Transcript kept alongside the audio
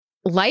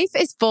Life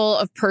is full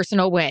of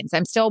personal wins.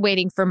 I'm still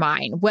waiting for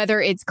mine.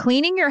 Whether it's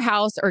cleaning your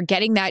house or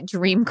getting that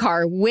dream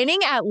car, winning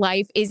at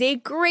life is a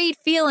great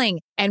feeling.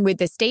 And with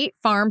the State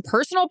Farm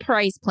Personal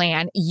Price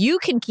Plan, you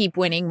can keep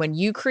winning when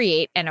you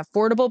create an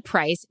affordable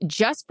price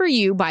just for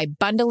you by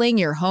bundling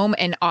your home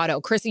and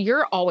auto. Krista,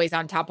 you're always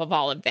on top of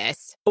all of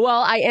this.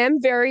 Well, I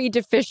am very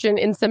deficient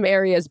in some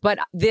areas, but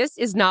this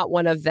is not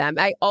one of them.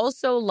 I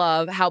also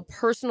love how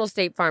personal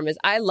State Farm is.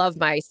 I love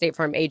my State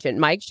Farm agent,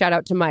 Mike. Shout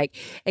out to Mike.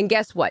 And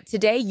guess what?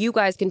 Today, you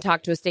guys can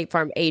talk to a State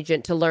Farm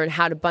agent to learn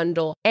how to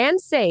bundle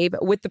and save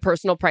with the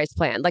Personal Price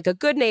Plan. Like a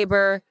good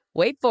neighbor,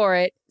 wait for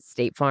it,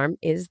 State Farm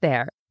is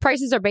there.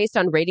 Prices are based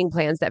on rating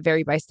plans that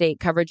vary by state.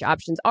 Coverage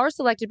options are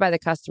selected by the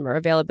customer.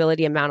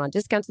 Availability, amount on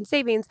discounts and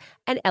savings,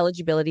 and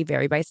eligibility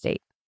vary by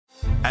state.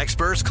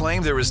 Experts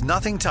claim there is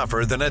nothing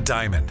tougher than a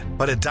diamond.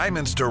 But at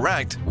Diamonds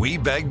Direct, we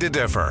beg to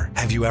differ.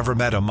 Have you ever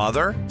met a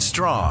mother?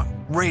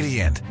 Strong,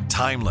 radiant,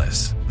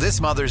 timeless.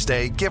 This Mother's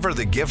Day, give her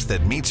the gift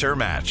that meets her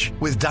match.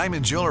 With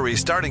diamond jewelry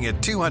starting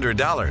at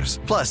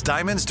 $200. Plus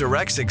Diamonds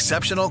Direct's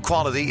exceptional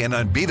quality and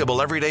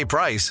unbeatable everyday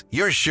price,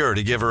 you're sure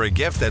to give her a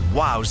gift that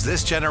wows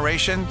this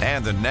generation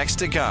and the next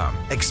to come.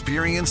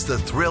 Experience the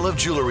thrill of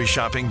jewelry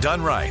shopping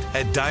done right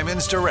at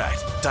Diamonds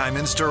Direct.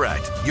 Diamonds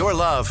Direct. Your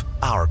love,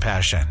 our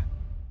passion.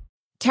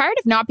 Tired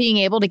of not being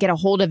able to get a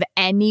hold of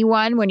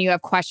anyone when you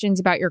have questions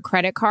about your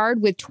credit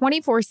card? With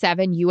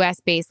 24/7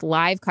 U.S.-based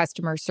live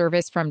customer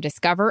service from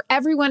Discover,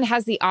 everyone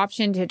has the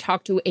option to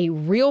talk to a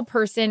real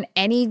person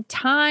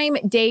anytime,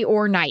 day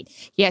or night.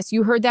 Yes,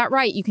 you heard that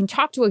right. You can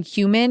talk to a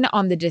human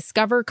on the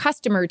Discover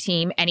customer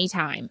team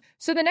anytime.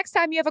 So the next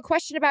time you have a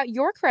question about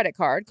your credit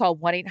card, call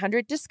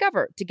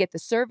 1-800-DISCOVER to get the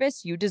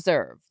service you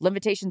deserve.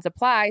 Limitations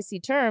apply. See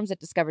terms at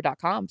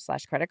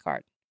discover.com/creditcard.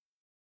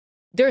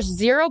 There's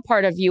zero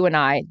part of you and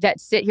I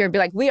that sit here and be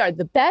like, we are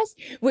the best.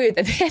 We're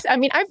the best. I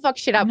mean, I fuck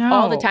shit up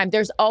all the time.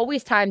 There's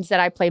always times that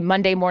I play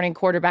Monday morning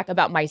quarterback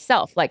about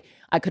myself. Like,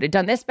 I could have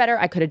done this better.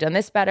 I could have done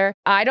this better.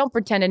 I don't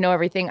pretend to know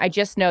everything. I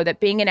just know that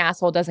being an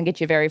asshole doesn't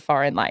get you very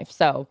far in life.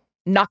 So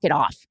knock it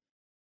off.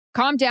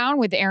 Calm Down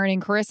with Aaron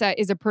and Carissa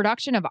is a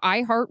production of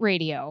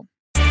iHeartRadio.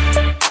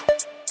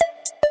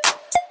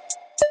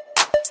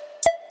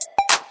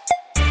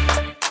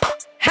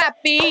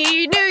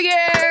 Happy New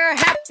Year!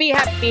 Happy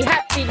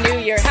New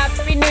Year!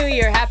 Happy New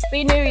Year!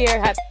 Happy New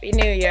Year! Happy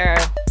New Year!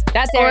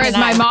 That's Aaron. Or as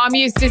my mom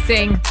used to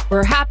sing,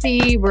 we're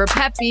happy, we're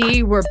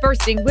peppy, we're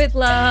bursting with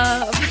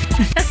love.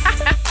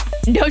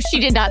 No, she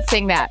did not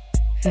sing that.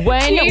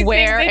 When,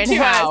 where, and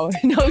how.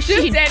 No,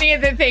 just any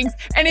of the things.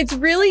 And it's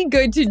really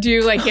good to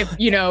do, like, if,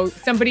 you know,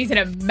 somebody's in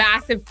a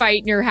massive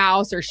fight in your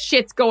house or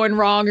shit's going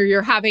wrong or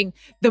you're having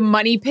the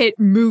Money Pit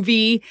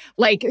movie,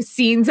 like,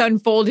 scenes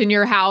unfold in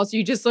your house.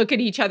 You just look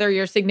at each other,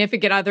 your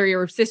significant other,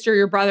 your sister,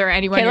 your brother,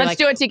 anyone. Okay, let's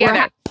do it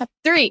together.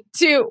 3,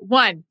 2,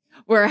 1.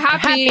 We're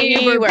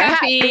happy, we're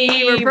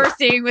peppy, we're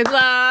bursting with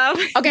love.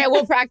 Okay,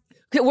 we'll practice.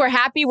 We're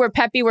happy, we're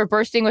peppy, we're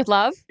bursting with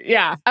love?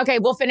 Yeah. Okay,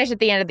 we'll finish at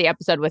the end of the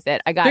episode with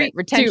it. I got 3, it.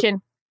 Retention.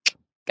 2.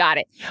 Got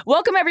it.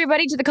 Welcome,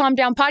 everybody, to the Calm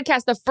Down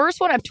podcast, the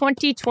first one of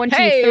 2023.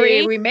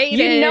 Hey, we made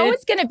it. You know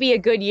it's going to be a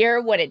good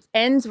year when it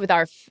ends with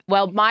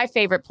my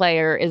favorite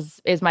player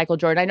is Michael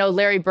Jordan. I know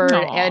Larry Bird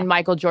and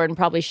Michael Jordan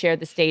probably share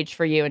the stage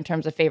for you in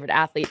terms of favorite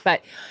athlete,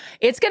 but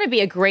it's going to be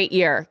a great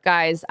year,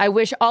 guys. I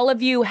wish all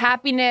of you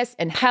happiness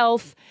and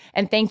health,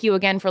 and thank you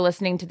again for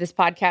listening to this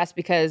podcast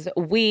because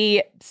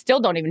we still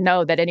don't even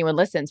know that anyone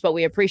listens, but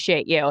we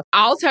appreciate you.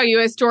 I'll tell you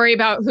a story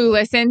about who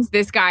listens.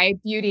 This guy,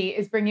 Beauty,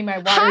 is bringing my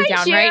water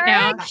down Jared. Right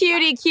now.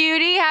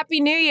 Cutie. Happy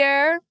New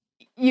Year.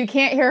 You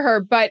can't hear her,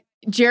 but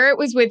Jarrett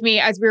was with me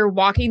as we were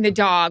walking the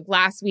dog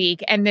last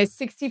week. And this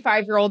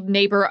 65-year-old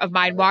neighbor of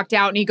mine walked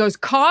out and he goes,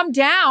 calm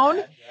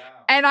down.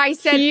 And I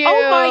said, Cute.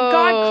 Oh my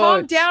God,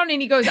 calm down.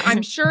 And he goes,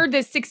 I'm sure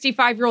this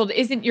 65-year-old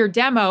isn't your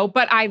demo,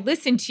 but I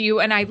listened to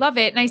you and I love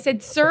it. And I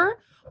said, sir,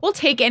 we'll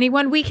take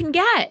anyone we can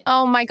get.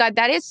 Oh my God,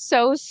 that is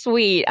so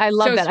sweet. I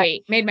love that. So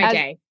sweet. Made my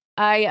day.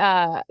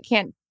 I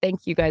can't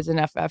thank you guys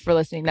enough for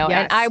listening, though.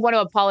 Yes. And I want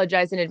to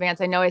apologize in advance.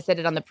 I know I said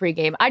it on the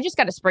pregame. I just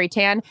got a spray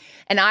tan,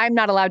 and I'm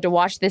not allowed to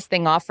wash this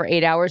thing off for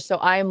 8 hours. So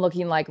I am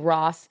looking like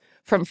Ross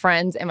from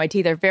Friends, and my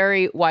teeth are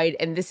very white.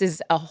 And this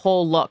is a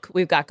whole look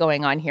we've got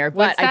going on here.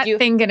 What's that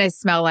thing going to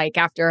smell like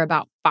after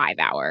about 5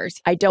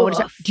 hours? I don't want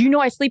to. Do you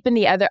know I sleep in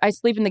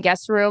the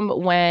guest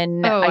room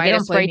when I get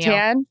a spray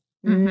tan?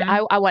 Mm-hmm.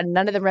 I want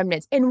none of the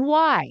remnants. And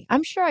why?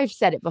 I'm sure I've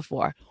said it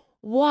before.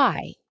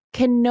 Why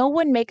can no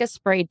one make a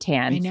spray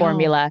tan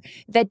formula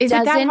that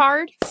doesn't that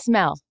hard?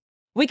 Smell?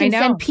 We can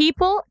send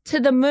people to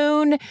the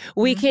moon.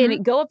 We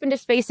can go up into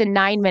space in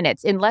 9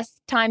 minutes, in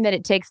less time than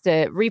it takes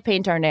to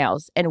repaint our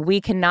nails. And we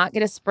cannot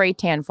get a spray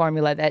tan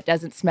formula that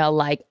doesn't smell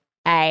like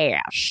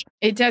ash.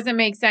 It doesn't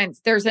make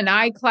sense. There's an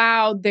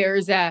iCloud.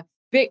 There's a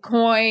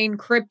Bitcoin,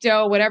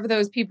 crypto, whatever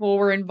those people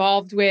were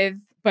involved with.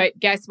 But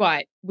guess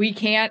what? We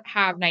can't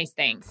have nice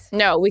things.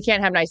 No, we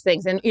can't have nice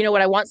things. And you know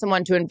what? I want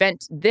someone to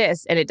invent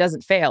this and it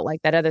doesn't fail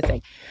like that other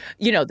thing.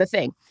 You know, the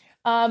thing.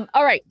 All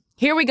right.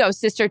 Here we go,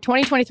 sister,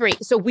 2023.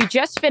 So we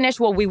just finished,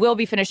 we will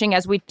be finishing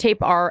as we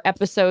tape our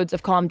episodes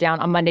of Calm Down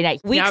on Monday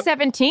night. Week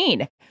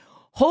 17.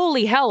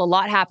 holy hell, a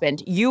lot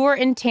happened. You were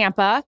in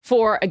Tampa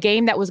for a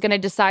game that was going to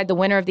decide the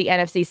winner of the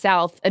NFC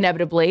South,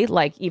 inevitably.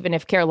 Like, even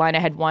if Carolina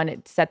had won,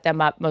 it set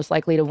them up most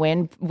likely to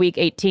win Week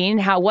 18.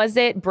 How was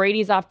it?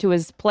 Brady's off to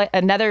his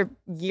another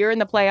year in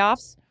the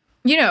playoffs.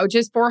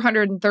 Just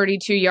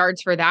 432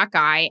 yards for that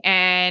guy.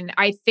 And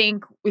I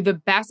think the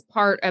best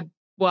part of,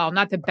 well,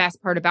 not the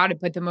best part about it,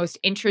 but the most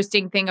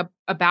interesting thing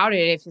about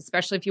it,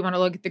 especially if you want to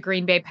look at the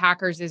Green Bay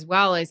Packers as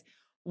well, is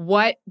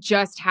what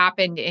just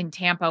happened in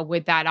Tampa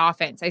with that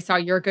offense. I saw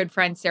your good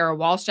friend Sarah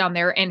Walsh down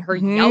there in her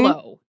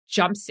yellow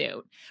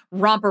jumpsuit,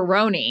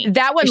 romperoni.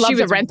 That one loves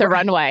to rent the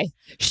runway.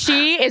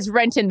 She is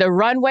renting the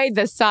runway,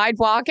 the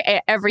sidewalk,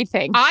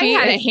 everything. I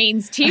had a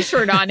Hanes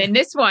t-shirt on, and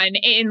this one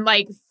in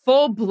like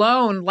full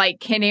blown, like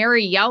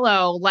canary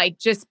yellow, like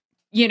just,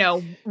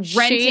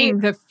 renting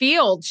the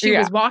field. She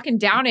was walking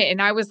down it,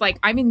 and I was like,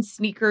 I'm in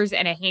sneakers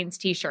and a Hanes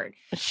t-shirt.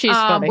 She's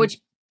funny. Which,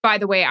 by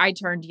the way, I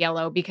turned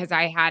yellow because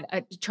I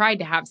had tried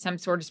to have some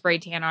sort of spray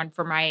tan on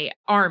for my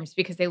arms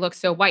because they look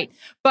so white.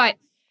 But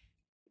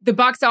the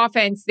Bucs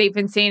offense, they've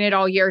been saying it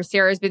all year.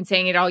 Sarah's been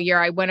saying it all year.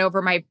 I went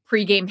over my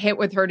pregame hit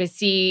with her to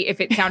see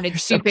if it sounded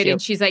stupid. And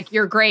she's like,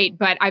 you're great,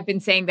 but I've been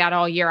saying that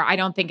all year. I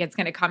don't think it's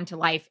going to come to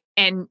life.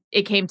 And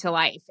it came to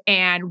life.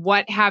 And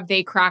what have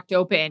they cracked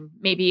open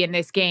maybe in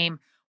this game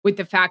with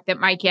the fact that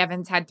Mike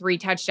Evans had 3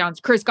 touchdowns.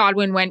 Chris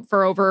Godwin went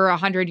for over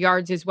 100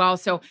 yards as well.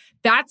 So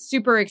that's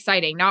super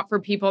exciting, not for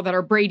people that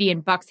are Brady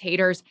and Bucs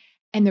haters.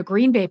 And the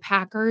Green Bay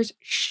Packers,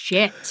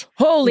 shit.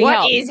 Holy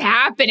hell. What is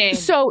happening?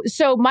 So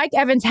Mike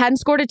Evans hadn't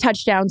scored a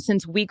touchdown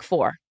since week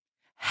 4.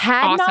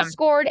 Had not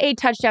scored a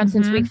touchdown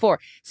since week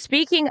 4.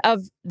 Speaking of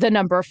the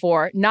number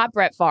 4, not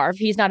Brett Favre.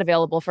 He's not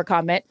available for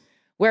comment.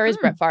 Where is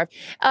Brett Favre?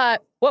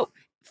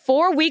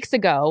 4 weeks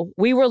ago,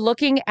 we were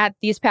looking at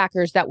these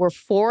Packers that were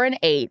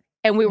 4-8.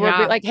 And we were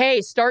like,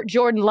 hey, start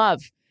Jordan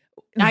Love.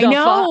 I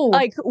know.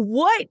 Like,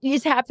 what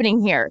is happening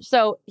here?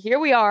 So here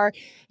we are.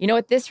 You know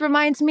what this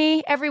reminds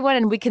me, everyone?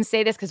 And we can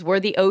say this because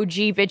we're the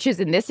OG bitches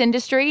in this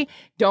industry.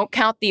 Don't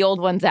count the old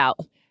ones out.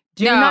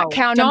 Do not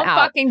count them out. Don't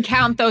fucking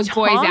count those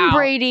boys out. Tom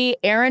Brady,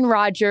 Aaron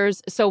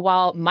Rodgers. So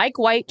while Mike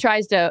White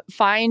tries to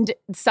find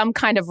some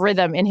kind of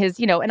rhythm in his,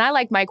 and I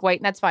like Mike White,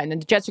 and that's fine.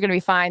 And the Jets are going to be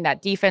fine.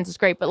 That defense is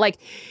great. But like,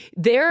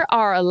 there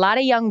are a lot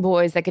of young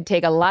boys that could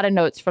take a lot of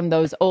notes from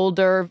those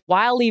older,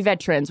 wily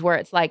veterans where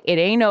it's like, it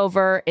ain't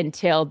over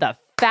until the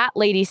fat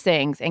lady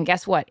sings. And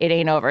guess what? It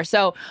ain't over.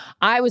 So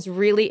I was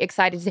really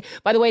excited to see.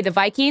 By the way, the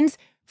Vikings,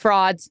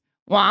 frauds.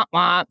 Wah,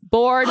 wah.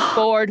 Bored.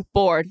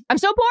 I'm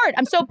so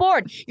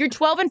bored. You're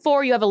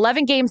 12-4. You have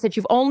 11 games that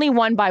you've only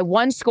won by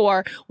 1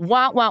 score.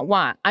 Wah, wah,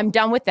 wah. I'm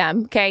done with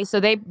them. Okay. So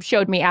they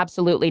showed me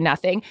absolutely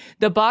nothing.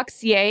 The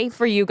Bucs, yay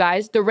for you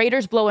guys. The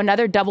Raiders blow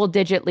another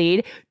double-digit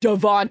lead.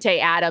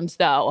 Davante Adams,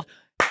 though.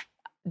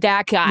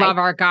 That guy. Love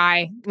our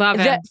guy. Love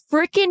him. The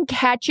freaking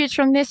catches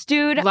from this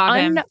dude.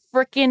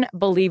 Unfreaking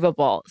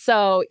believable.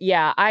 So,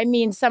 yeah, I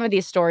mean, some of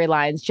these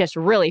storylines just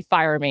really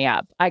fire me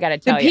up. I got to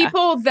tell you. The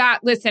people that,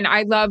 listen,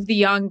 I love the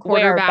young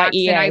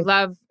quarterbacks. And I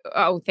love,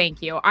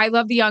 thank you. I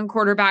love the young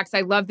quarterbacks.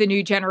 I love the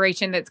new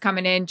generation that's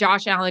coming in.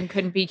 Josh Allen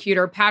couldn't be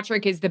cuter.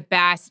 Patrick is the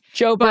best.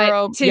 Joe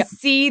Burrow.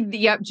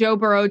 Joe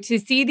Burrow, to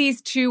see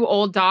these 2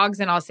 old dogs,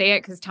 and I'll say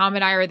it because Tom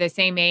and I are the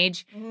same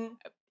age.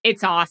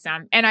 It's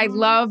awesome. And I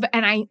love,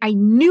 and I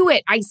knew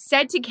it. I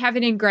said to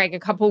Kevin and Greg a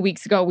couple of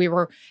weeks ago, we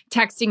were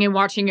texting and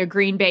watching a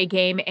Green Bay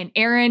game, and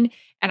Aaron,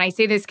 and I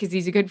say this because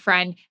he's a good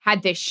friend,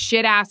 had this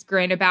shit ass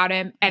grin about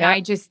him. And I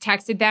just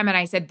texted them and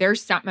I said,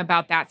 there's something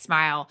about that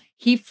smile.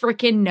 He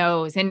freaking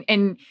knows.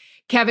 And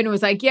Kevin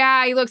was like,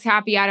 yeah, he looks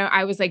happy.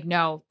 I was like,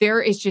 no, there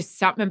is just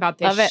something about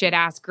this shit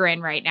ass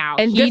grin right now.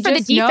 And good for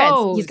the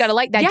defense. He's got to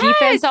like that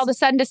defense all of a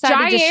sudden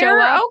decided to show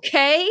up.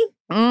 Okay.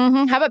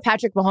 How about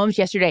Patrick Mahomes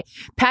yesterday?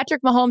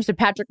 Patrick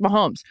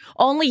Mahomes.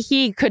 Only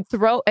he could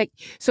throw.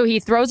 So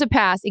he throws a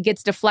pass. It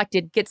gets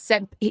deflected, gets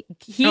sent.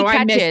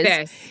 I missed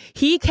this.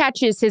 He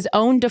catches his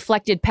own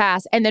deflected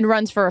pass and then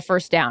runs for a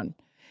first down.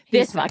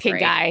 This fucking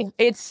guy.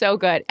 It's so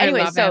good.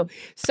 Anyway,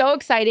 so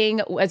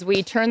exciting as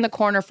we turn the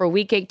corner for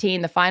Week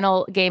 18, the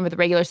final game of the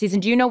regular season.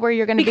 Do you know where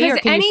you're going to be? Or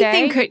can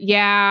anything you say?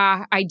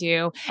 Yeah, I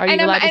do. Are you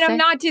allowed to say? I'm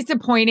not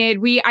disappointed.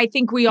 I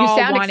think we all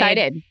sound wanted,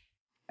 excited.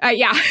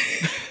 Yeah.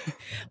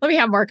 Let me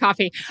have more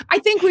coffee. I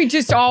think we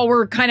just all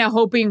were kind of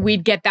hoping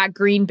we'd get that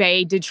Green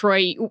Bay,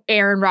 Detroit,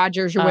 Aaron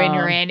Rodgers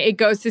winner in. It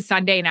goes to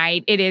Sunday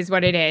night. It is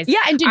what it is.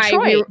 Yeah, and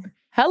Detroit.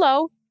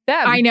 Hello.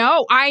 Them. I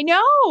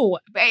know.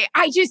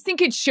 I just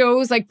think it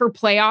shows, like, for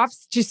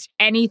playoffs, just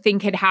anything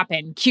could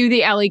happen. Cue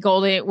the Ellie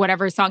Goulding,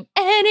 whatever song.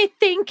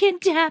 Anything can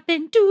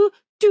happen. Do,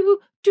 do,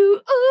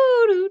 do,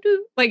 ooh, do,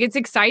 do. Like, it's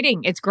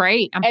exciting. It's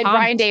great. I'm pumped.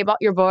 Ryan Daboll,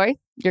 your boy,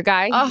 your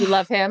guy. You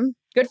love him.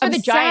 Good for the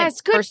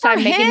Giants. Good First for time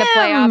him. making the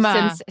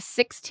playoffs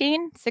since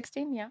 16,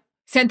 yeah.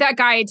 Sent that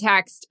guy a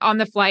text on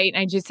the flight,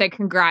 and I just said,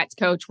 "Congrats,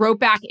 coach." Wrote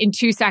back in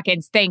 2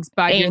 seconds, "Thanks,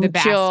 bud. You're the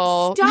best."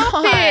 Stop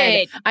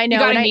it! I know. You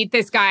got to meet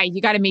this guy.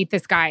 You got to meet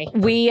this guy.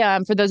 We,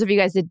 for those of you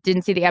guys that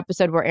didn't see the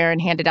episode where Aaron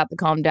handed out the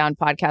Calm Down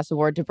Podcast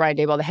Award to Brian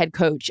Daboll, the head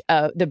coach,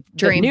 the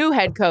new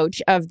head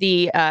coach of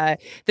the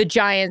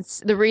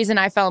Giants. The reason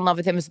I fell in love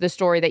with him is the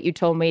story that you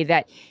told me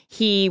that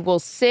he will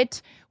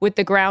sit with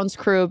the grounds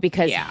crew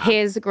because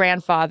his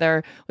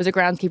grandfather was a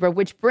groundskeeper,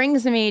 which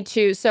brings me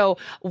to, so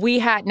we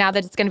had, now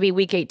that it's going to be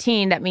week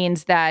 18, that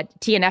means that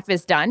TNF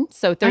is done.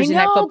 So Thursday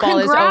Night Football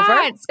is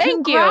over.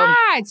 Thank you.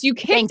 You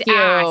kicked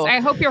ass. I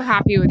hope you're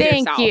happy with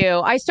yourself. Thank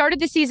you. I started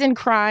the season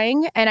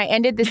crying and I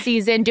ended the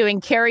season doing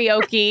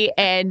karaoke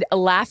and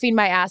laughing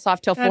my ass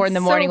off till 4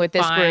 a.m. with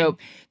this group.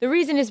 The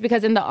reason is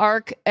because in the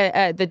arc,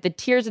 the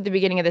tears at the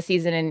beginning of the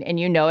season, and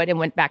you know it, and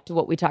went back to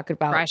what we talked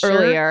about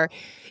earlier,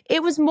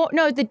 it was more,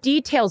 no, the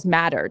details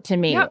matter to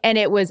me. Yep. And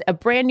it was a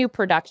brand new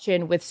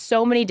production with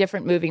so many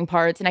different moving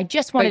parts. And I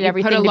just wanted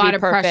everything to be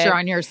perfect. Put a lot of pressure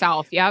on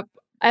yourself. Yep.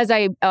 As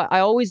I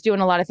always do in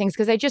a lot of things,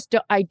 because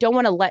I don't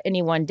want to let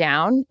anyone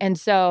down. And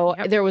so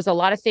there was a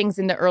lot of things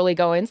in the early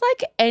goings,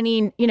 like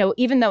any,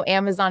 even though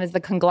Amazon is the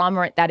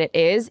conglomerate that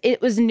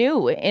it was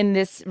new in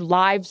this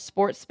live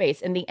sports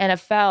space, in the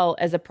NFL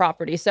as a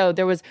property. So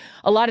there was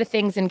a lot of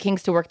things and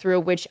kinks to work through,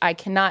 which I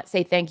cannot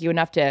say thank you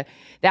enough to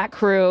that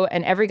crew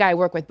and every guy I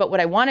work with. But what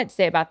I wanted to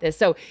say about this,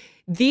 so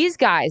these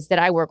guys that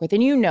I work with,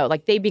 and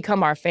like they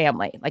become our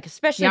family, like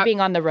especially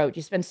being on the road,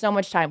 you spend so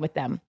much time with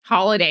them.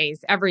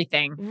 Holidays,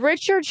 everything.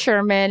 Richard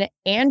Sherman,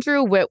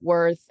 Andrew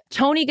Whitworth,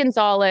 Tony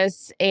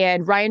Gonzalez,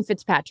 and Ryan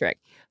Fitzpatrick.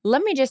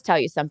 Let me just tell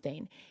you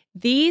something.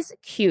 These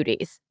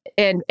cuties,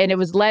 and it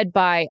was led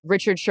by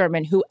Richard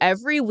Sherman, who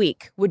every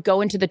week would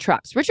go into the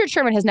trucks. Richard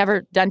Sherman has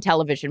never done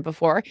television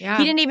before. Yeah.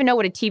 He didn't even know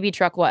what a TV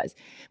truck was.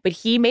 But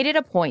he made it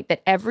a point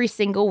that every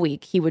single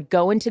week he would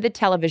go into the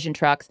television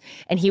trucks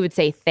and he would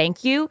say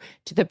thank you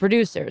to the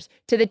producers,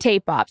 to the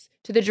tape ops,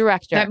 to the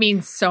director. That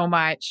means so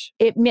much.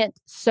 It meant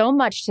so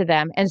much to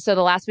them. And so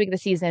the last week of the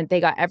season, they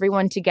got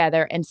everyone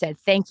together and said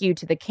thank you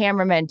to the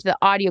cameramen, to the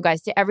audio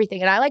guys, to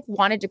everything. And I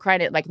wanted to cry,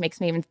 and it makes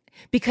me even,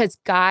 because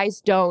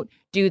guys don't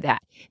do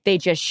that. They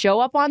just show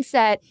up on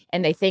set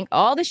and they think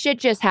all the shit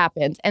just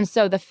happens. And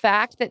so the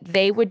fact that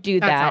they would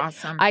do that,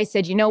 awesome. I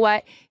said, you know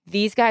what?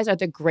 These guys are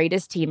the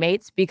greatest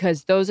teammates,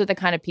 because those are the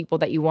kind of people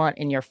that you want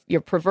in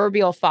your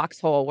proverbial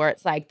foxhole, where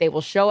it's like they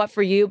will show up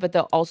for you, but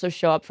they'll also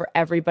show up for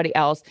everybody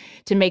else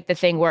to make the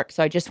thing work.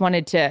 So I just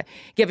wanted to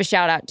give a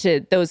shout out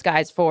to those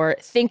guys for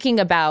thinking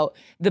about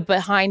the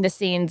behind the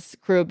scenes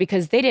crew,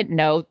 because they didn't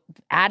know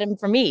Adam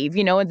from Eve,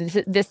 and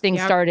this thing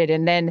started,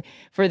 and then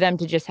for them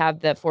to just have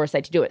the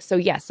foresight to do it. So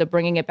yes, so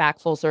bringing it back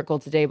full circle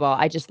to Daboll,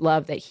 I just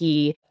love that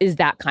he is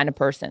that kind of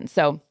person.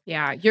 So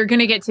yeah, you're going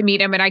to get to meet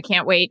him, and I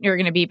can't wait. You're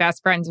going to be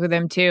best friends with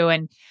him too.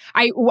 And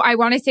I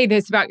want to say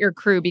this about your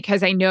crew,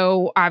 because I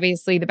know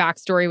obviously the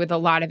backstory with a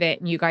lot of it,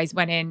 and you guys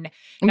went in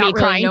not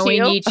really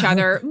knowing each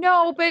other.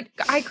 No, but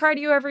I cry to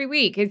you every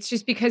week. It's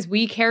just because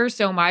we care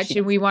so much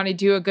and we want to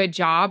do a good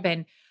job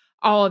and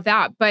all of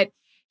that. But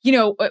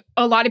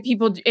a lot of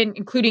people,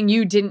 including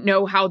you, didn't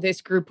know how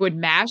this group would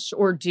mesh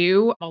or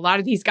do. A lot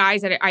of these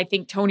guys, I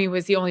think Tony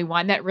was the only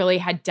one that really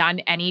had done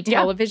any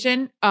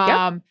television.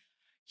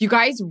 You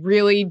guys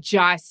really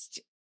just,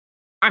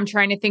 I'm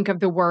trying to think of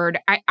the word.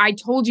 I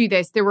told you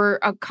this. There were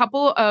a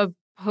couple of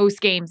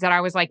post games that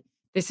I was like,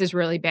 this is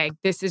really big.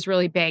 This is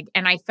really big.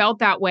 And I felt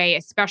that way,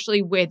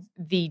 especially with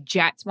the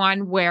Jets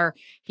one, where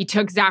he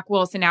took Zach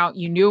Wilson out.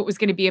 You knew it was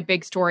going to be a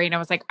big story. And I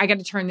was like, I got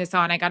to turn this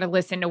on. I got to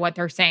listen to what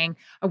they're saying.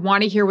 I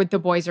want to hear what the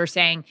boys are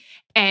saying.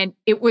 And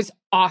it was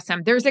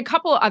awesome. There's a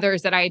couple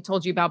others that I had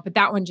told you about, but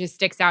that one just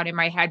sticks out in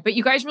my head. But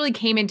you guys really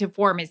came into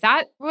form. Is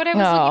that what I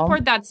was looking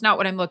for? That's not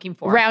what I'm looking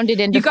for.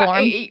 Rounded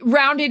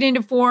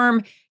into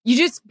form. You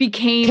just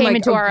became a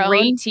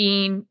great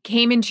team,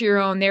 came into your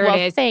own. There it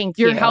is. Thank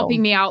you. You're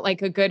helping me out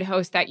like a good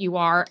host that you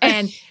are.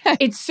 And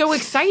it's so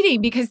exciting,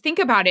 because think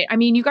about it. I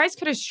mean, you guys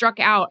could have struck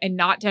out and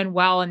not done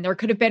well. And there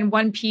could have been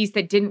one piece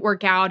that didn't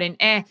work out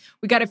and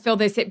we got to fill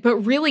this in. But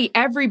really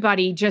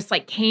everybody just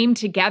came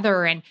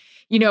together, and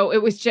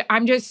it was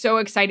I'm just so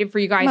excited for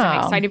you guys.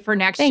 I'm excited for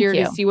next year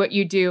to see what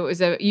you do.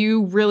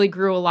 You really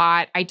grew a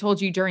lot. I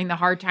told you during the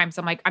hard times,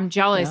 I'm like, I'm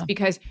jealous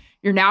because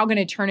you're now going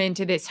to turn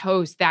into this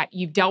host that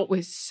you've dealt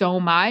with so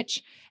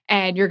much,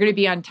 and you're going to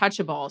be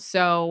untouchable.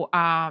 So,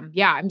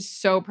 I'm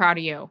so proud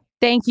of you.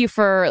 Thank you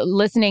for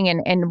listening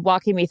and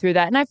walking me through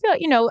that. And I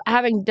feel,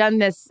 having done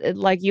this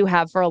like you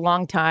have for a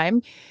long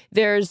time,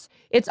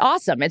 it's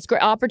awesome. It's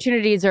great.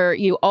 Opportunities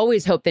you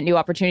always hope that new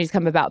opportunities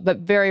come about, but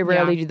very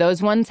rarely do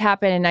those ones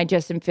happen. And I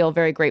just feel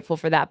very grateful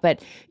for that.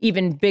 But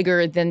even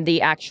bigger than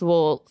the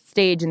actual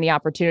stage and the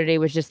opportunity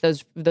was just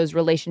those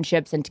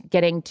relationships and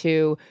getting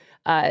to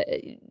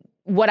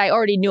what I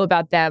already knew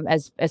about them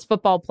as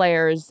football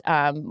players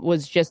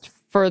was just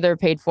further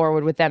paid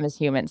forward with them as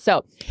humans.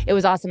 So it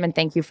was awesome. And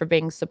thank you for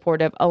being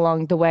supportive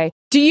along the way.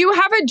 Do you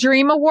have a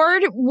dream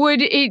award?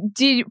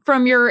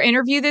 From your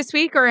interview this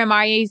week, or am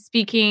I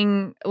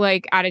speaking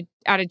like out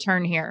of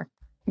turn here?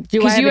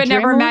 Because you had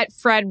never met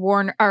Fred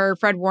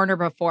Warner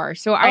before.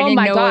 So I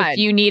didn't know if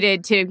you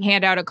needed to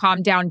hand out a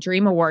Calm Down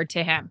Dream Award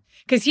to him.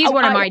 Because he's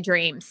one of my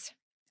dreams.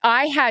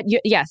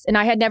 Yes. And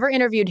I had never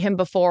interviewed him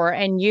before.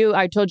 And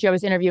I told you I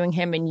was interviewing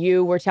him, and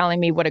you were telling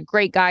me what a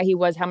great guy he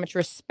was, how much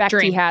respect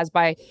he has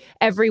by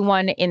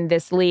everyone in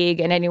this league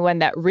and anyone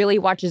that really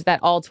watches that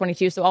All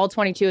 22. So All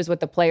 22 is what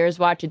the players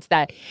watch. It's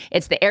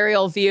the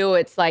aerial view.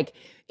 It's like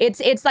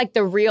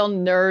the real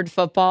nerd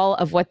football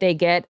of what they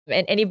get.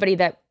 And anybody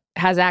that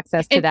has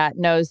access to that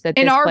knows that.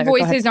 And our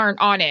voices aren't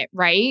on it,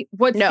 right?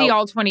 What's the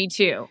All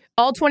 22?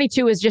 All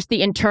 22 is just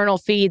the internal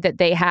feed that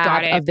they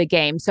have of the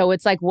game. So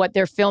it's like what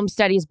their film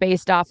studies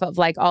based off of,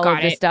 like all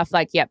of this stuff.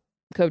 Like,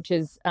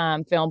 coaches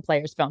film,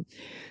 players film.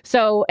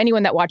 So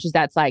anyone that watches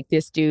that's like,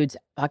 this dude's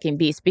fucking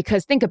beast.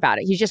 Because think about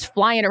it, he's just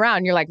flying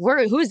around. You're like,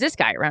 who is this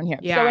guy around here?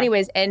 Yeah. So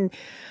anyways, and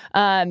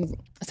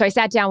so I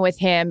sat down with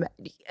him.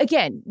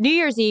 Again, New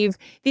Year's Eve,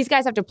 these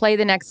guys have to play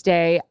the next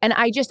day. And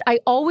I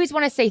always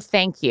want to say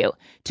thank you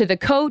to the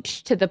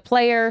coach, to the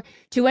player,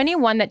 to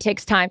anyone that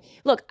takes time.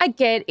 Look, I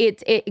get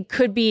it. It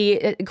could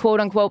be, quote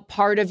unquote,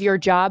 part of your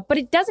job, but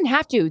it doesn't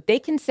have to. They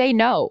can say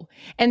no.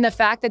 And the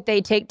fact that they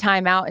take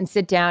time out and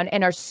sit down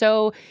and are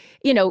so,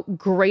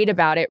 great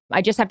about it.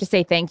 I just have to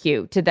say thank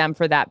you to them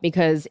for that,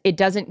 because it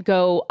doesn't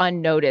go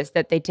unnoticed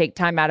that they take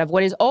time out of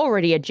what is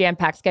already a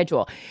jam-packed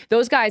schedule.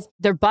 Those guys,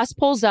 their bus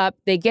pulls up,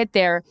 they get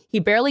there, he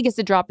barely gets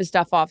to drop his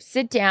stuff off,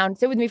 sit down,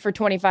 sit with me for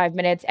 25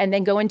 minutes, and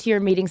then go into your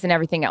meetings and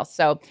everything else.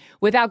 So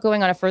without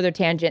going on a further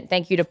tangent,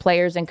 thank you to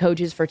players and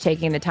coaches for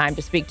taking the time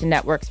to speak to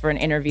networks for an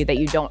interview that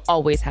you don't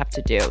always have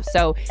to do.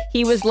 So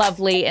he was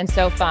lovely and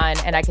so fun,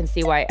 and I can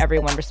see why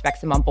everyone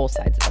respects him on both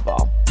sides of the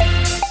ball.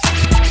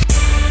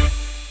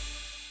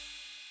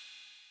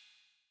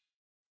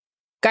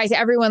 Guys,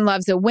 everyone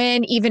loves a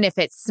win, even if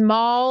it's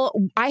small.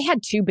 I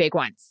had 2 big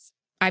ones.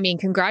 I mean,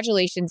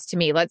 congratulations to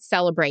me. Let's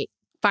celebrate.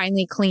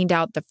 Finally cleaned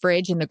out the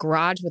fridge in the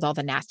garage with all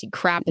the nasty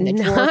crap in the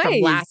drawer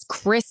from last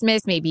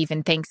Christmas, maybe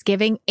even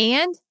Thanksgiving.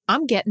 And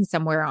I'm getting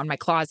somewhere on my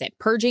closet.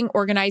 Purging,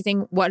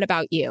 organizing. What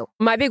about you?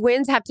 My big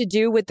wins have to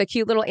do with the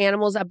cute little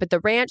animals up at the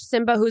ranch.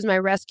 Simba, who's my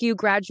rescue,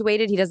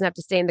 graduated. He doesn't have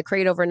to stay in the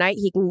crate overnight.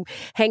 He can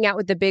hang out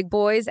with the big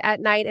boys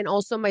at night. And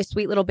also my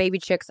sweet little baby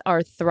chicks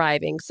are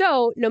thriving.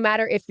 So no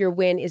matter if your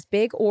win is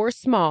big or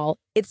small,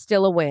 it's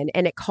still a win,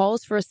 and it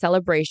calls for a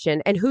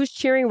celebration. And who's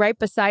cheering right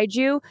beside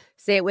you?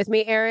 Say it with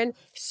me, Erin.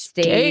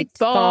 State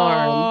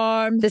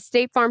Farm. The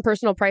State Farm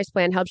Personal Price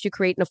Plan helps you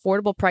create an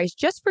affordable price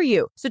just for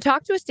you. So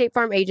talk to a State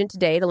Farm agent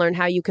today to learn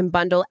how you can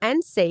bundle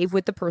and save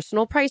with the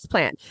Personal Price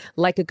Plan.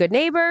 Like a good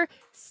neighbor,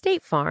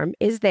 State Farm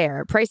is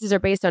there. Prices are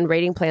based on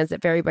rating plans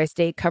that vary by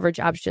state. Coverage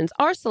options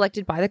are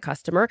selected by the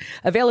customer.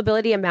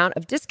 Availability, amount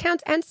of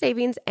discounts and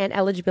savings, and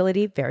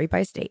eligibility vary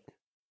by state.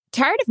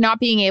 Tired of not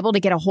being able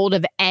to get a hold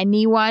of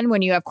anyone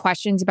when you have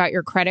questions about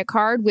your credit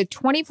card? With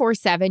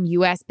 24/7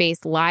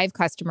 U.S.-based live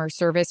customer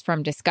service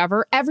from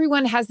Discover,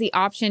 everyone has the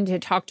option to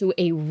talk to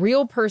a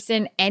real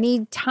person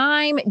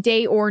anytime,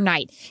 day or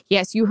night.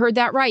 Yes, you heard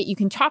that right. You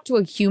can talk to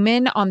a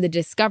human on the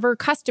Discover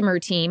customer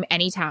team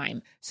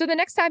anytime. So the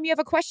next time you have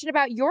a question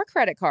about your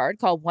credit card,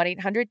 call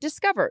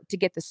 1-800-DISCOVER to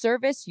get the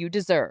service you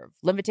deserve.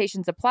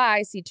 Limitations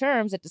apply. See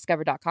terms at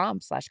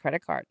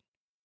discover.com/creditcard.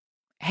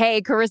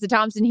 Hey, Carissa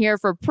Thompson here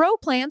for Pro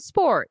Plan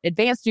Sport,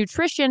 advanced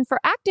nutrition for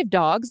active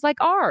dogs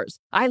like ours.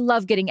 I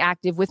love getting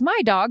active with my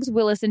dogs,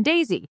 Willis and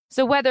Daisy.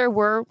 So whether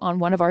we're on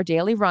one of our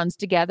daily runs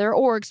together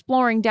or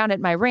exploring down at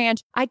my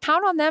ranch, I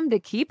count on them to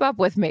keep up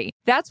with me.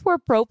 That's where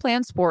Pro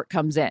Plan Sport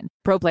comes in.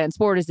 Pro Plan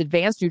Sport is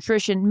advanced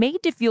nutrition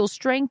made to fuel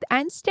strength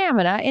and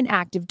stamina in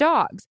active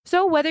dogs.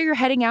 So whether you're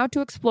heading out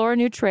to explore a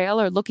new trail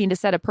or looking to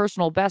set a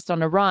personal best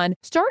on a run,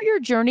 start your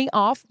journey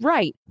off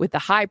right with the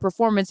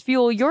high-performance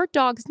fuel your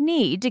dogs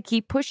need to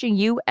keep pushing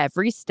you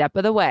every step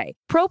of the way.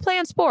 Pro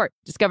Plan Sport.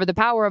 Discover the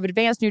power of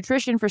advanced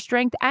nutrition for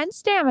strength and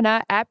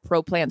stamina at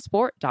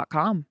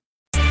ProPlansport.com.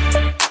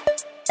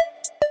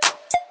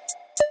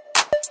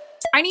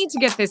 I need to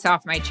get this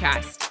off my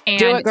chest and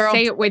Do it, girl.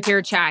 Say it with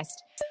your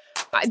chest.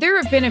 There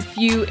have been a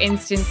few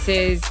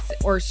instances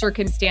or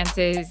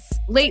circumstances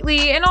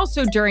lately and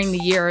also during the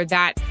year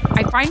that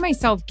I find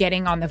myself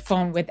getting on the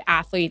phone with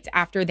athletes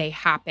after they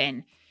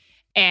happen.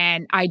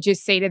 And I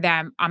just say to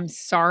them, I'm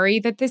sorry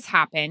that this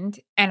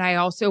happened. And I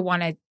also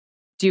want to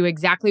do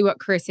exactly what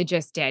Carissa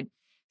just did.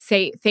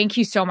 Say, thank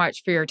you so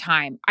much for your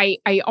time. I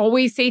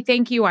always say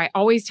thank you. I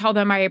always tell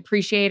them I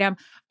appreciate them.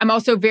 I'm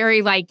also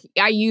very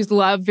I use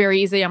love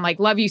very easily. I'm like,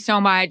 love you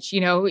so much.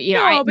 No,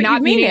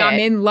 not meaning I'm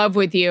in love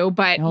with you,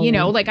 but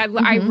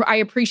I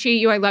appreciate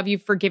you. I love you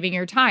for giving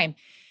your time.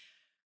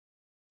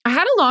 I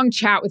had a long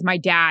chat with my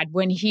dad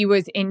when he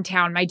was in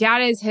town. My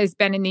dad has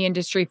been in the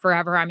industry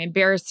forever. I'm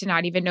embarrassed to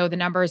not even know the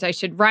numbers. I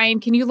should. Ryan,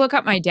 can you look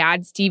up my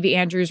dad, Steve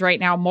Andrews, right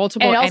now?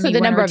 Multiple Emmy and also the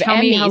winner. number of Tell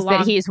Emmys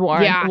that he's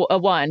won. Yeah.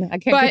 Won. I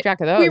can't keep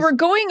track of those. We were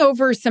going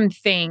over some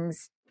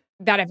things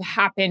that have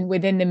happened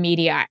within the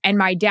media. And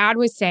my dad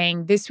was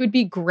saying this would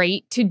be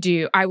great to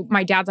do.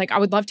 My dad's like, I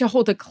would love to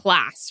hold a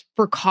class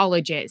for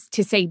colleges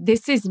to say,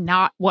 this is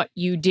not what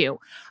you do.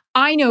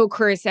 I know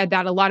Chris said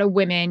that a lot of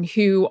women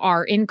who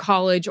are in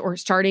college or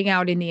starting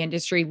out in the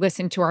industry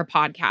listen to our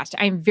podcast.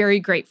 I'm very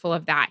grateful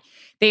of that.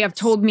 They have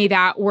told me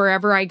that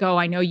wherever I go,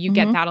 I know you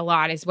get that a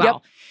lot as well.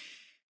 Yep.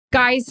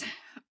 Guys,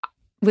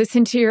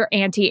 listen to your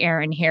Auntie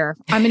Erin here.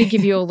 I'm going to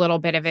give you a little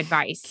bit of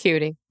advice.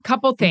 Cutie.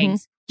 Couple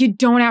things. You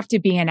don't have to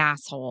be an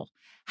asshole.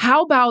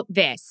 How about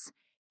this?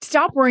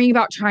 Stop worrying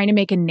about trying to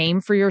make a name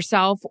for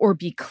yourself or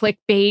be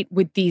clickbait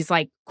with these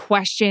like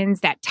questions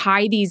that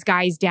tie these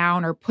guys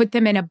down or put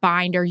them in a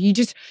bind, or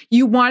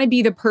you want to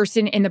be the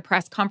person in the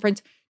press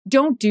conference.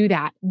 Don't do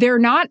that. They're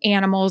not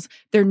animals.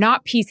 They're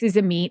not pieces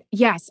of meat.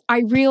 Yes, I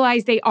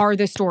realize they are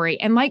the story.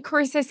 And like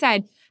Carissa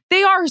said,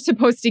 they are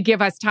supposed to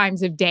give us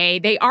times of day.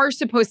 They are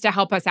supposed to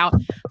help us out.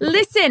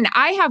 Listen,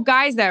 I have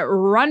guys that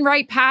run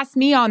right past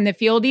me on the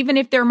field, even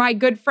if they're my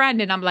good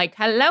friend. And I'm like,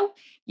 hello?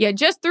 You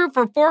just threw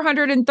for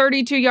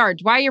 432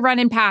 yards. Why are you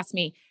running past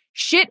me?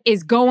 Shit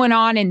is going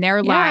on in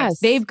their lives.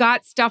 They've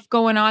got stuff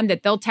going on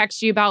that they'll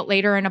text you about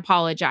later and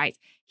apologize.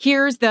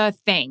 Here's the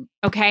thing,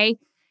 okay?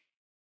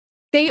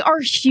 They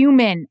are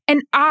human.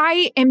 And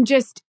I'm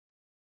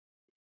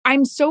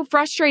so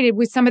frustrated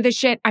with some of the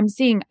shit I'm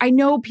seeing. I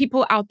know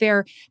people out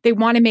there, they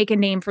want to make a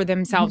name for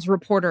themselves,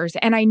 reporters,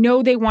 and I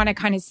know they want to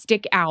kind of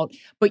stick out,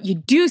 but you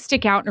do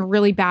stick out in a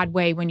really bad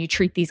way when you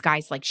treat these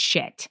guys like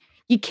shit.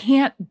 You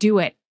can't do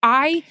it.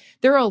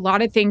 There are a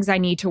lot of things I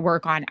need to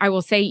work on. I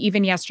will say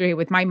even yesterday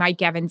with my Mike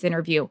Evans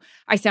interview,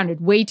 I sounded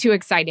way too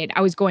excited.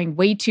 I was going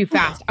way too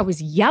fast. I was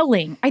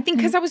yelling. I think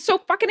because I was so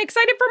fucking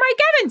excited for Mike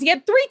Evans. He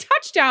had 3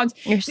 touchdowns.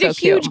 You're so it's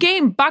a huge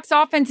game. Bucks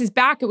offense is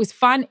back. It was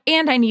fun.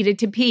 And I needed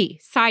to pee.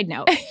 Side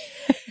note.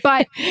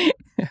 But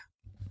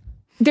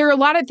there are a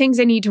lot of things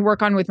I need to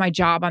work on with my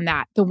job on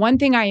that. The one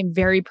thing I am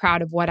very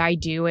proud of what I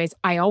do is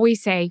I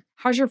always say,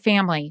 how's your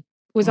family?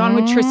 Was on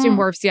with Tristan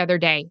Wirfs the other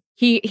day.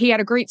 He had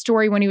a great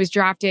story when he was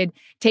drafted,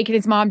 taking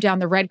his mom down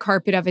the red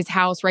carpet of his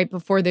house right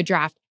before the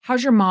draft.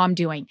 How's your mom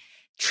doing?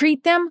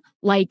 Treat them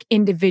like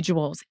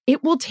individuals.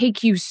 It will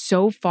take you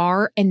so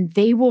far and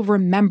they will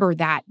remember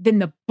that than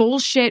the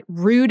bullshit,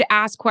 rude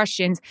ass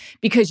questions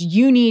because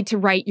you need to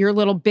write your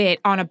little bit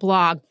on a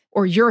blog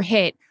or your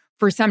hit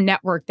for some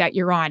network that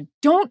you're on.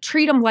 Don't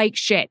treat them like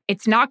shit.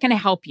 It's not going to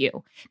help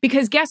you.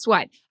 Because guess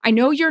what? I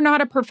know you're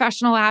not a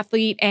professional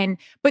athlete,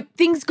 but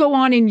things go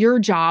on in your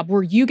job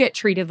where you get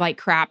treated like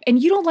crap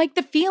and you don't like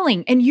the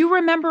feeling and you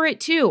remember it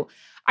too.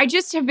 I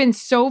just have been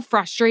so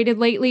frustrated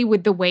lately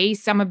with the way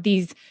some of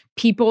these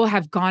people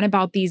have gone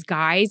about these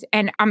guys.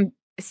 And I'm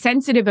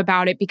sensitive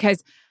about it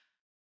because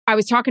I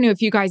was talking to a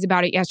few guys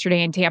about it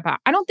yesterday in Tampa.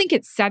 I don't think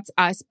it sets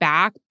us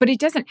back, but it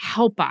doesn't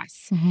help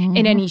us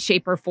in any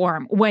shape or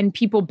form when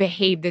people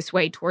behave this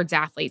way towards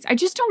athletes. I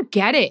just don't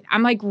get it.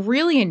 I'm like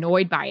really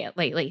annoyed by it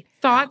lately.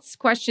 Thoughts,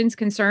 questions,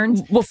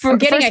 concerns? Well, I'm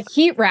getting a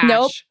heat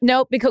rash.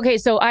 Nope. Because, okay,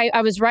 so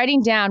I was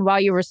writing down while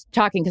you were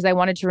talking because I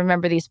wanted to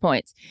remember these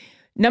points.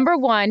 Number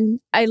one,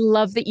 I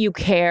love that you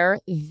care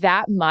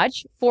that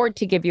much for it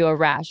to give you a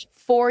rash,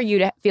 for you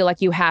to feel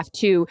like you have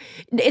to.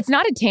 It's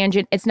not a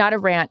tangent. It's not a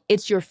rant.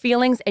 It's your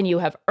feelings, and you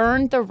have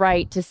earned the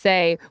right to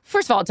say,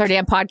 first of all, it's our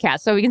damn podcast,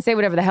 so we can say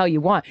whatever the hell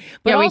you want.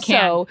 But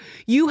also,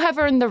 you have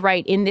earned the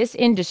right in this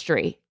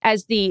industry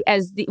as the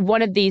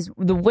one of the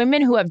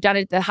women who have done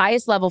it at the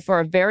highest level for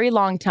a very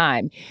long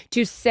time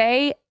to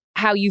say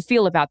how you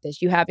feel about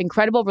this. You have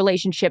incredible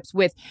relationships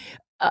with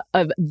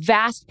a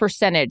vast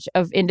percentage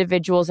of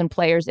individuals and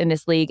players in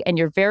this league, and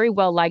you're very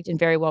well liked and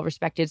very well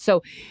respected.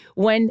 So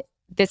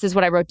this is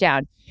what I wrote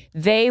down,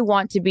 they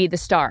want to be the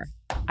star.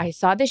 I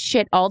saw this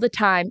shit all the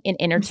time in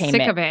entertainment.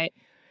 I'm sick of it.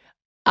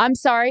 I'm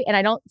sorry, and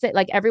I don't think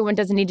like everyone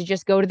doesn't need to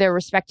just go to their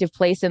respective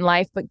place in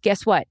life, but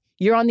guess what?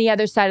 You're on the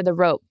other side of the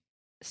rope,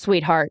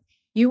 sweetheart.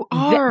 You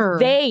are.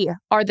 They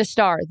are the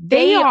star.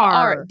 They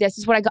are. This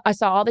is what I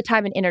saw all the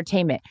time in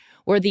entertainment,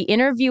 where the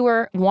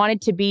interviewer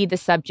wanted to be the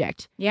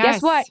subject. Yes.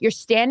 Guess what? You're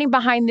standing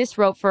behind this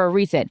rope for a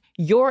reason.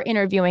 You're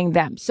interviewing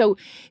them. So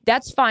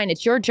that's fine.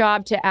 It's your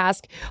job to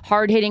ask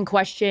hard-hitting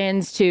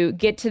questions, to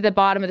get to the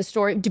bottom of the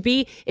story,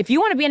 if you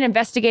want to be an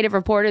investigative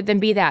reporter, then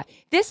be that.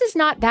 This is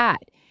not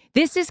that.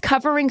 This is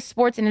covering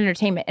sports and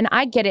entertainment. And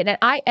I get it.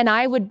 And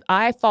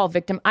I fall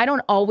victim. I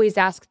don't always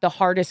ask the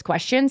hardest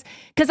questions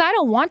because I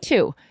don't want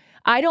to.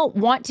 I don't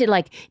want to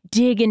like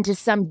dig into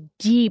some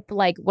deep,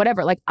 like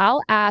whatever. Like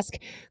I'll ask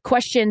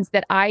questions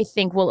that I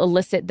think will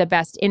elicit the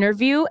best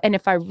interview. And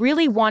if I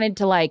really wanted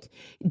to like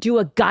do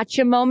a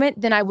gotcha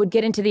moment, then I would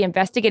get into the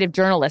investigative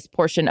journalist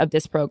portion of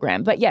this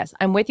program. But yes,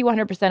 I'm with you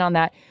 100% on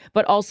that.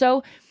 But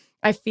also,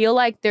 I feel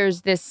like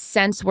there's this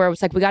sense where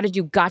it's like, we got to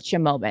do gotcha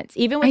moments.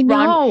 Even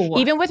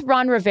with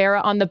Ron Rivera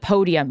on the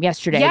podium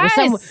yesterday,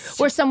 yes.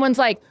 where someone's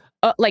like,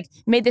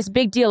 made this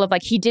big deal of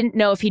like he didn't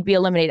know if he'd be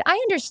eliminated. I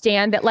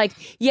understand that like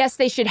yes,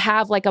 they should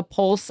have like a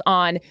pulse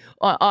on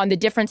the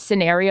different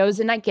scenarios,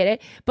 and I get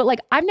it. But like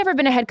I've never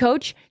been a head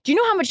coach. Do you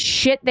know how much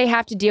shit they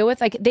have to deal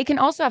with? Like they can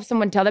also have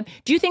someone tell them.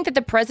 Do you think that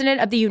the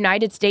president of the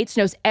United States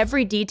knows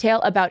every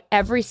detail about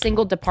every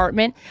single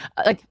department?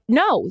 Like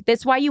no,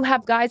 that's why you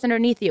have guys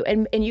underneath you,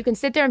 and you can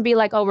sit there and be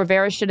like, oh,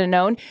 Rivera should have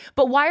known.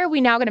 But why are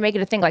we now going to make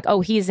it a thing like,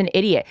 oh, he's an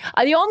idiot?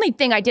 The only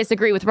thing I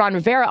disagree with Ron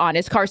Rivera on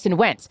is Carson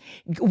Wentz.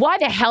 Why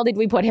the hell did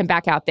we put him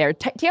back out there?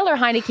 Taylor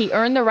Heineke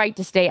earned the right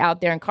to stay out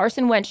there, and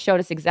Carson Wentz showed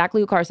us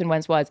exactly who Carson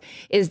Wentz was,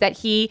 is that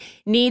he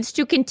needs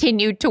to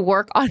continue to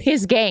work on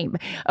his game,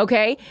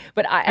 okay?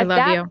 But I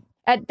love you.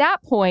 At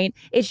that point,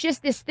 it's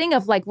just this thing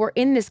of like, we're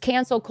in this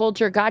cancel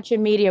culture, gotcha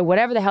media,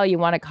 whatever the hell you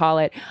want to call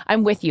it.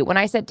 I'm with you. When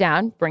I sat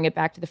down, bring it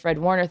back to the Fred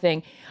Warner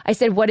thing, I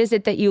said, what is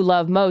it that you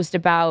love most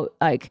about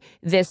like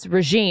this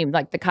regime,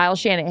 like the Kyle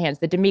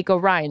Shanahans, the D'Amico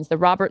Ryans, the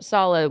Robert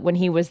Saleh when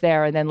he was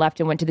there and then left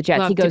and went to the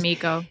Jets? Love he goes,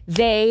 D'Amico.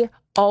 They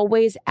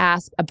always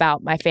ask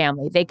about my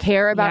family. They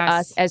care about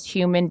us as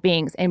human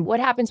beings. And what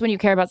happens when you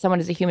care about someone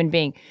as a human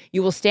being?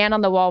 You will stand on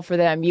the wall for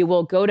them. You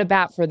will go to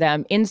bat for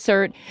them.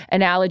 Insert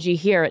analogy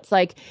here. It's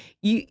like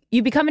you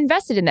become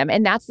invested in them.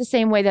 And that's the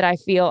same way that I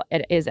feel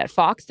it is at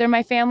Fox. They're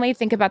my family.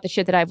 Think about the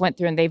shit that I've went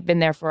through and they've been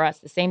there for us.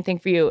 The same thing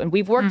for you. And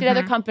we've worked at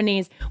other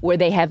companies where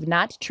they have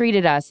not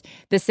treated us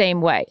the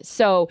same way.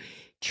 So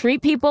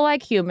treat people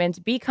like humans,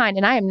 be kind.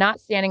 And I am not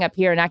standing up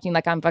here and acting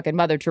like I'm fucking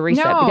Mother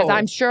Teresa because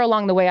I'm sure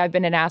along the way I've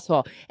been an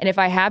asshole. And if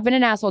I have been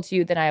an asshole to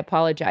you, then I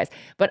apologize.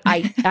 But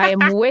I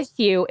am with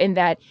you in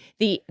that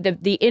the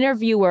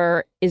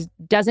interviewer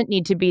doesn't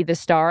need to be the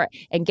star.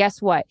 And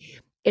guess what?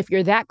 If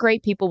you're that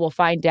great, people will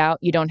find out.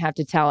 You don't have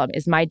to tell them,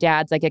 is my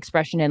dad's like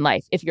expression in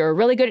life. If you're a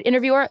really good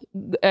interviewer,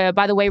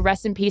 by the way,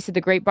 rest in peace to the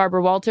great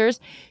Barbara Walters.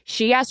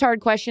 She asked hard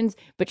questions,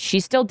 but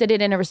she still did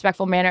it in a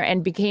respectful manner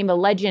and became a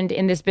legend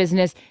in this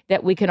business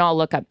that we can all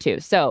look up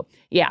to. So,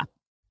 yeah.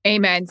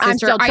 Amen, sister. I'm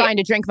still trying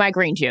to drink my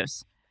green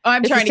juice.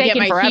 I'm trying to get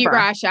my heat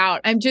rash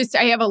out.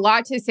 I have a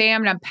lot to say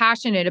and I'm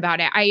passionate about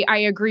it. I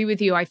agree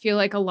with you. I feel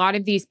like a lot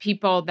of these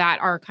people that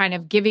are kind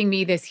of giving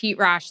me this heat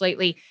rash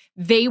lately,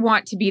 they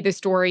want to be the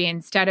story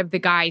instead of the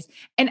guys.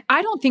 And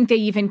I don't think they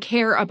even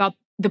care about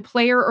the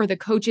player or the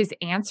coach's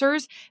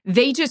answers.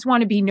 They just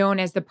want to be known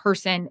as the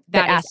person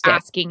that is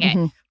asking it.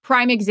 Mm-hmm.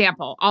 Prime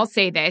example, I'll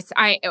say this.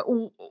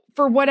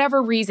 For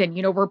whatever reason,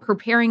 we're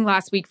preparing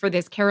last week for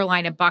this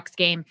Carolina Bucks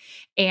game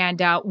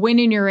and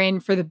winning you're in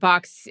for the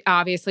Bucks.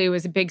 Obviously, it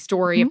was a big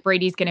story if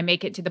Brady's going to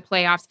make it to the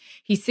playoffs.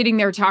 He's sitting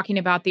there talking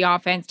about the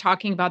offense,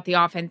 talking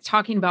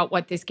about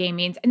what this game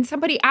means. And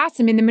somebody asked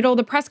him in the middle of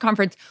the press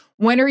conference,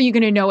 when are you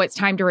going to know it's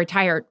time to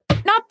retire?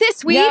 Not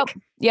this week.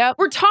 Yep.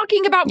 We're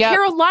talking about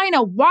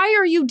Carolina. Why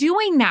are you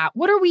doing that?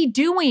 What are we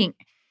doing?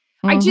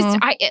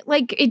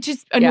 It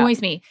just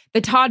annoys me. The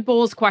Todd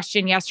Bowles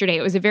question yesterday,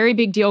 it was a very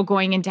big deal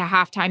going into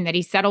halftime that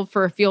he settled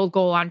for a field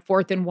goal on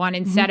 4th and 1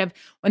 instead of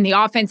when the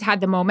offense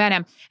had the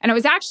momentum. And I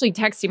was actually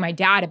texting my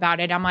dad about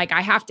it. I'm like, I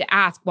have to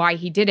ask why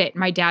he did it. And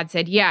my dad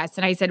said, yes.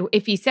 And I said,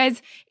 if he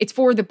says it's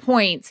for the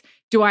points,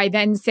 do I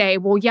then say,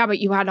 well, yeah, but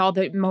you had all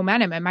the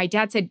momentum? And my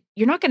dad said,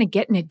 you're not going to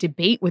get in a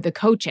debate with a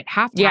coach at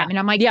halftime. Yeah. And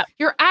I'm like,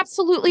 you're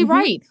absolutely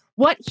right.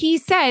 What he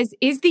says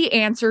is the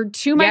answer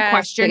to my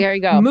question. There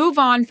you go. Move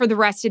on for the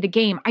rest of the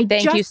game. I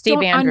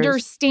don't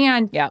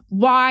understand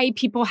why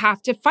people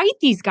have to fight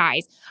these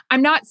guys.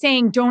 I'm not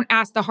saying don't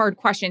ask the hard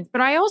questions,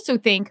 but I also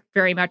think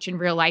very much in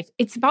real life,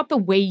 it's about the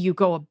way you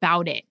go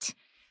about it.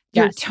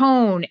 Your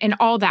tone and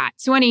all that.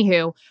 So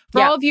anywho,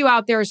 for all of you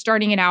out there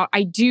starting it out,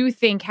 I do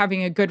think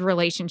having a good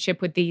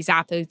relationship with these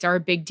athletes are a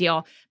big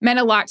deal. Meant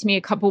a lot to me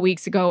a couple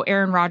weeks ago.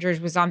 Aaron Rodgers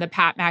was on the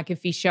Pat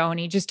McAfee show and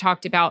he just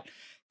talked about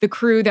the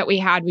crew that we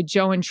had with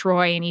Joe and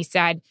Troy. And he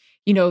said,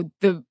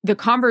 the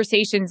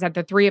conversations that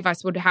the three of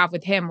us would have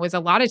with him was a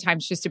lot of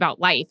times just about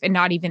life and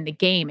not even the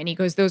game. And he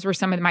goes, those were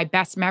some of my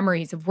best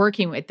memories of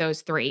working with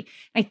those three.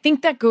 And I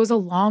think that goes a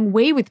long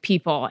way with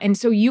people. And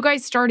so you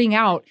guys starting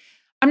out,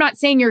 I'm not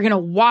saying you're going to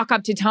walk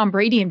up to Tom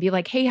Brady and be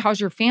like, hey,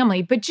 how's your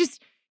family? But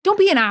just don't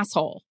be an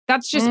asshole.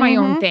 That's just my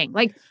own thing.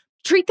 Like,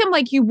 treat them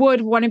like you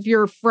would one of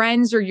your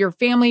friends or your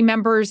family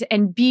members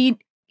and be,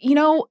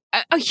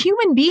 a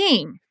human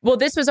being. Well,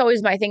 this was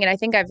always my thing. And I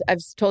think I've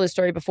told this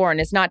story before, and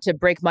it's not to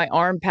break my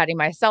arm patting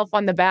myself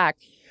on the back.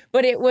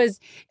 But it was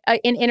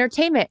in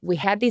entertainment. We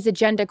had these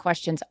agenda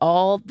questions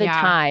all the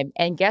time.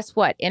 And guess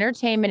what?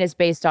 Entertainment is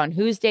based on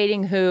who's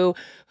dating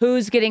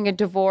who's getting a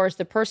divorce,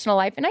 the personal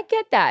life. And I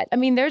get that. I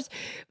mean, there's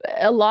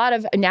a lot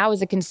of, now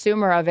as a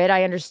consumer of it,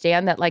 I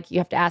understand that like you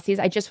have to ask these.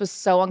 I just was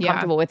so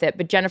uncomfortable with it.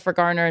 But Jennifer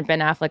Garner and Ben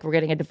Affleck were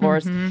getting a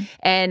divorce.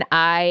 And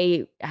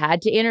I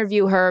had to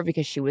interview her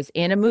because she was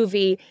in a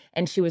movie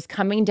and she was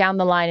coming down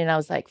the line. And I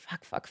was like,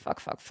 fuck.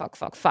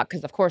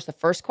 Because of course, the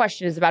first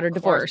question is about her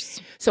divorce.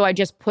 So I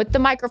just put the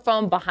microphone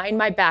behind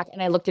my back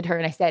and I looked at her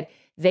and I said,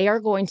 they are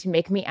going to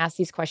make me ask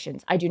these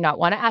questions. I do not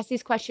want to ask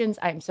these questions.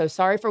 I am so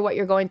sorry for what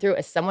you're going through.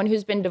 As someone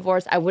who's been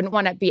divorced, I wouldn't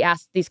want to be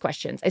asked these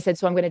questions. I said,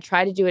 so I'm going to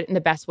try to do it in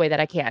the best way that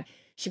I can.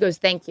 She goes,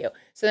 thank you.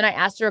 So then I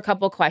asked her a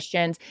couple of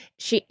questions.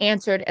 She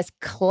answered as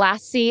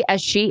classy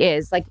as she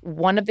is, like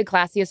one of the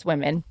classiest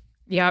women.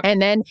 Yep.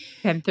 And then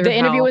the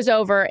interview was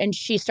over and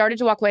she started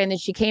to walk away. And then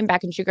she came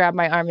back and she grabbed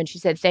my arm and she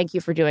said, thank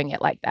you for doing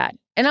it like that.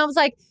 And I was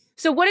like,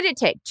 so what did it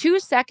take? 2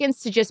 seconds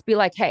to just be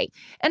like, hey,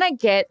 and I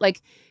get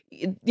like,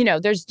 you know,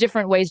 there's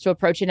different ways to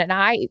approach it. And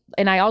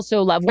I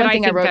also love one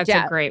thing I wrote down.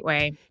 That's a great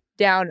way.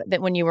 Down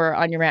that when you were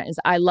on your rant is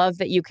I love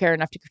that you care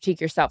enough to critique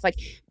yourself. Like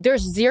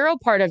there's zero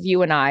part of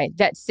you and I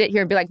that sit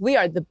here and be like, we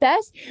are the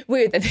best.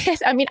 We're the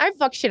best. I mean, I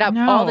fuck shit up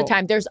all the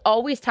time. There's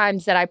always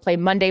times that I play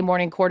Monday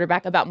morning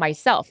quarterback about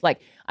myself. Like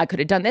I could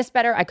have done this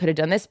better. I could have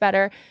done this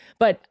better.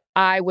 But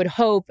I would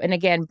hope, and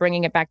again,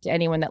 bringing it back to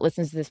anyone that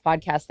listens to this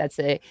podcast that's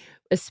a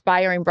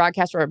aspiring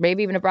broadcaster or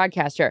maybe even a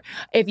broadcaster,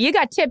 if you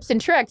got tips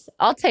and tricks,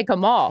 I'll take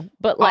them all.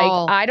 But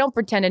like, I don't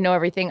pretend to know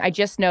everything. I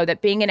just know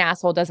that being an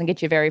asshole doesn't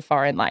get you very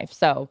far in life.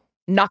 So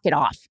knock it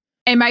off.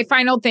 And my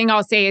final thing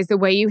I'll say is the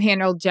way you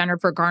handled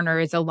Jennifer Garner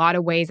is a lot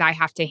of ways I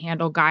have to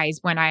handle guys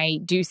when I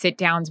do sit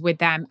downs with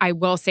them. I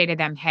will say to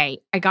them, hey,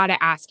 I got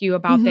to ask you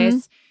about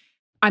this.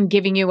 I'm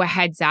giving you a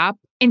heads up.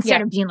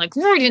 Instead of being like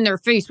right in their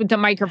face with the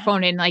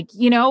microphone and like,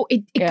 you know,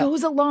 it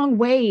goes a long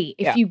way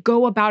if you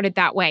go about it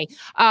that way.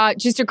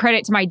 Just a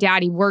credit to my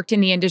dad. He worked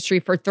in the industry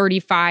for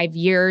 35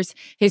 years.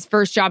 His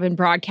first job in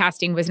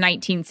broadcasting was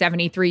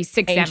 1973.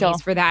 6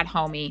 Emmys for that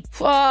homie.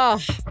 Oh,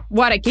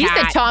 what a cat. He's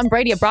the Tom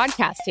Brady of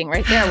broadcasting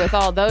right there with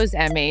all those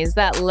Emmys.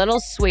 That little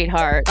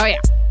sweetheart. Oh, yeah.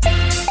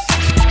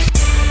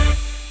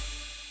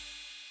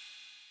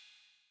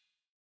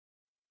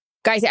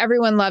 Guys,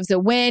 everyone loves a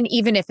win,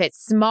 even if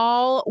it's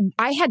small.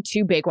 I had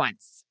 2 big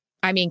ones.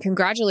 I mean,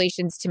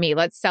 congratulations to me.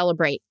 Let's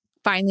celebrate.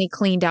 Finally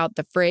cleaned out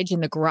the fridge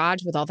and the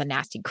garage with all the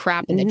nasty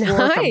crap in the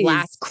drawer from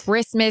last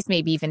Christmas,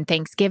 maybe even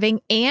Thanksgiving.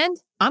 And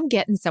I'm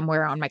getting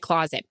somewhere on my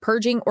closet.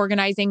 Purging,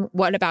 organizing.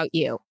 What about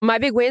you? My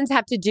big wins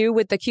have to do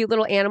with the cute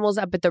little animals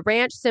up at the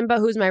ranch. Simba,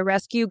 who's my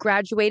rescue,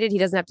 graduated. He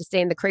doesn't have to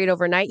stay in the crate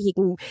overnight. He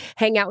can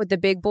hang out with the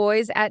big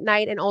boys at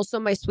night. And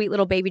also my sweet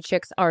little baby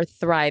chicks are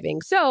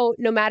thriving. So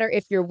no matter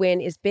if your win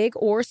is big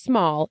or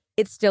small,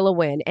 it's still a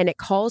win. And it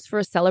calls for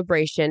a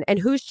celebration. And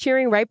who's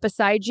cheering right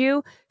beside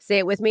you? Say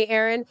it with me,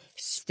 Erin.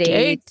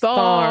 State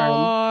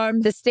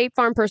Farm. The State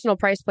Farm Personal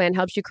Price Plan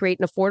helps you create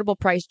an affordable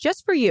price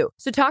just for you.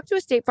 So talk to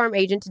a State Farm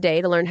agent today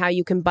to learn how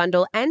you can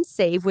bundle and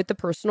save with the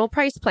Personal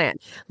Price Plan.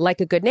 Like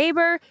a good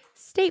neighbor,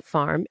 State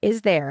Farm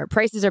is there.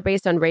 Prices are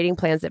based on rating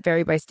plans that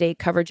vary by state.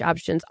 Coverage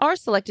options are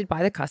selected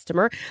by the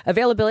customer.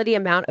 Availability,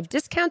 amount of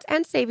discounts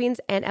and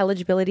savings, and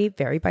eligibility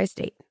vary by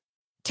state.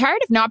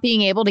 Tired of not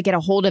being able to get a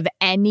hold of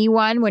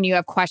anyone when you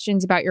have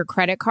questions about your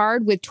credit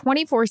card? With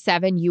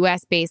 24/7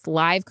 U.S.-based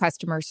live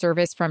customer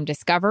service from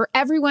Discover,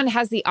 everyone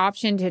has the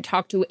option to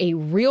talk to a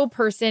real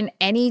person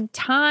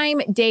anytime,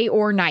 day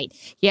or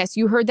night. Yes,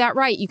 you heard that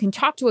right. You can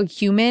talk to a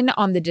human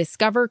on the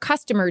Discover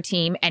customer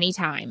team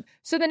anytime.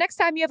 So the next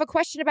time you have a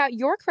question about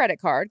your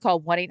credit card,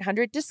 call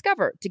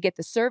 1-800-DISCOVER to get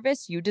the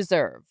service you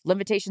deserve.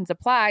 Limitations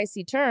apply.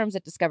 See terms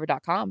at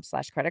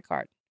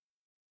discover.com/creditcard.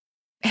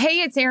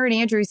 Hey, it's Erin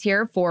Andrews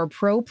here for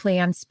Pro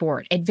Plan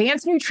Sport,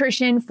 advanced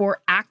nutrition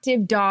for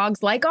active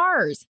dogs like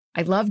ours.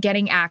 I love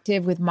getting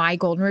active with my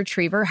golden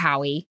retriever,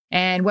 Howie.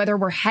 And whether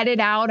we're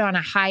headed out on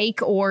a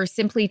hike or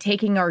simply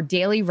taking our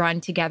daily run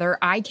together,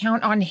 I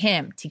count on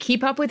him to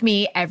keep up with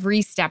me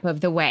every step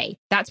of the way.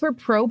 That's where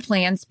Pro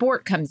Plan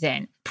Sport comes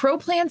in. Pro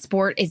Plan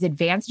Sport is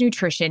advanced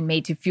nutrition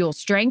made to fuel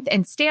strength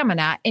and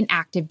stamina in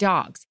active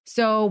dogs.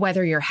 So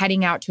whether you're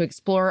heading out to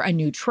explore a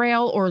new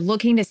trail or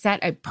looking to set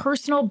a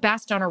personal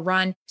best on a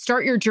run,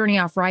 start your journey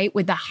off right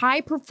with the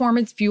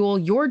high-performance fuel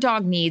your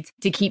dog needs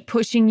to keep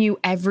pushing you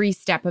every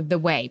step of the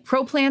way.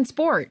 Pro Plan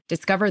Sport.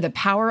 Discover the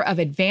power of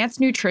advanced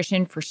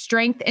nutrition for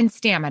strength and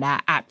stamina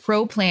at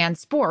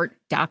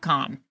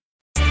ProPlansport.com.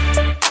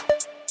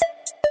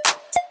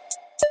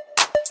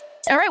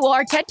 All right, well,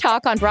 our TED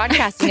Talk on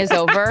broadcasting is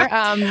over.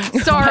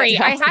 Sorry,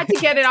 I had to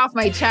get it off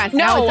my chest.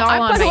 Now it's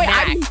all on my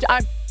neck.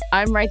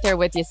 I'm right there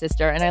with you,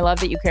 sister. And I love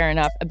that you care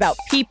enough about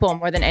people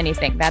more than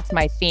anything. That's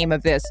my theme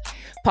of this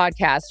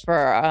podcast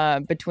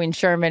for between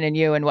Sherman and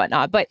you and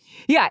whatnot. But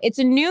yeah, it's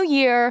a new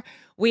year.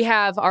 We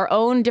have our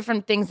own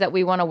different things that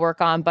we want to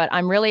work on, but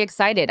I'm really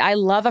excited. I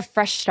love a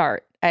fresh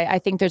start. I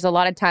think there's a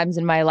lot of times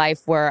in my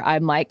life where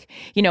I'm like,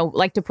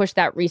 like to push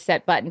that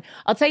reset button.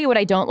 I'll tell you what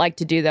I don't like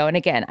to do, though. And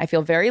again, I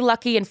feel very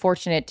lucky and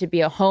fortunate to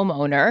be a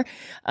homeowner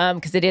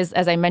because it is,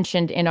 as I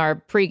mentioned in our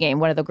pregame,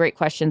 one of the great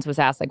questions was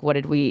asked, like,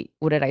 what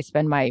did I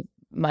spend my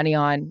money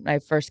on when I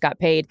first got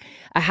paid?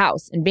 A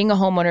house. And being a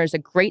homeowner is a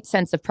great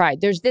sense of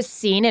pride. There's this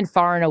scene in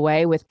Far and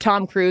Away with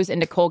Tom Cruise and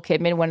Nicole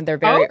Kidman, one of their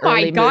very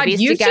early movies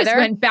you together. Just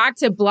went back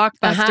to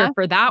Blockbuster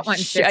for that one,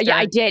 sister. Yeah,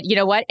 I did. You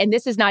know what? And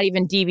this is not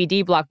even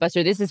DVD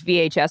Blockbuster. This is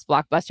VHS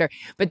Blockbuster.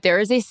 But there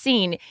is a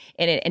scene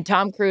in it, and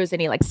Tom Cruise,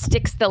 and he like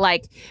sticks the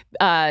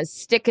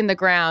stick in the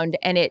ground,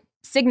 and it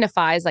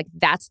signifies like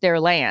that's their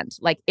land.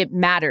 Like it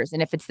matters.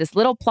 And if it's this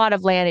little plot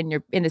of land and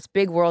you're in this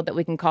big world that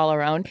we can call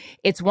our own,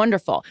 it's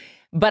wonderful.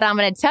 But I'm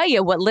going to tell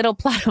you what little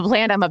plot of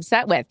land I'm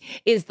upset with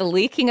is the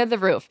leaking of the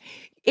roof.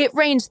 It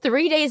rains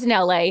 3 days in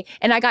LA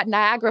and I got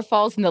Niagara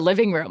Falls in the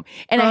living room.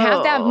 And I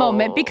have that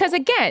moment because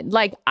again,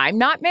 like I'm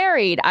not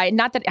married.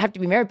 Not that I have to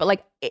be married, but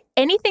like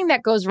anything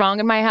that goes wrong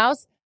in my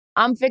house,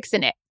 I'm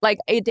fixing it. Like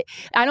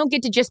I don't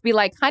get to just be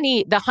like,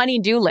 honey, the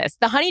honey-do list.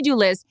 The honey-do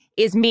list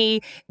is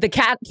me, the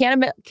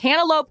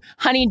cantaloupe,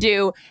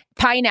 honeydew,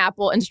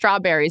 pineapple, and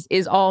strawberries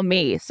is all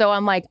me. So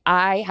I'm like,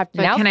 I have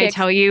to now Can fix. I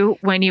tell you,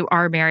 when you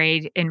are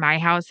married in my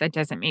house, that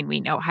doesn't mean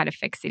we know how to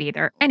fix it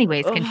either.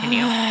 Anyways,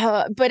 continue.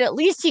 But at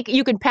least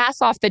you can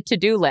pass off the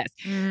to-do list.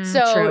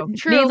 So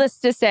True. Needless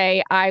to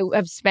say, I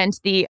have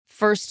spent the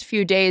first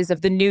few days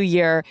of the new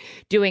year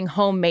doing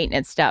home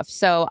maintenance stuff.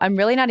 So I'm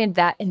really not into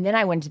that. And then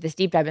I went to this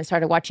deep dive and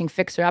started watching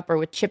Fixer Upper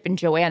with Chip and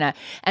Joanna.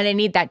 And I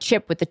need that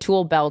Chip with the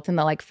tool belt and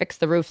the like fix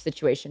the roof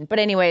situation. But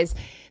anyways,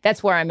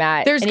 that's where I'm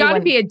at. There's got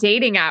to be a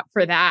dating app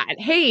for that.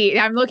 Hey,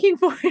 I'm looking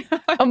for it.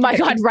 Oh my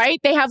God,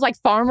 right? They have like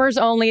farmers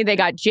only. They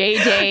got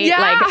J-Date.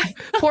 Yeah. Like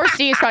poor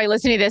Steve's probably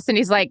listening to this and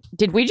he's like,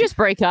 did we just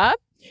break up?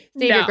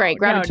 Steve, you're great.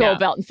 Grab a tool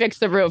belt and fix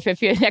the roof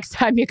next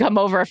time you come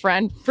over, a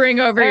friend. Bring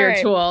over your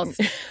tools.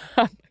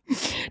 I'll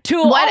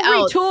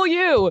retool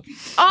you.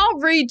 I'll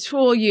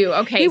retool you.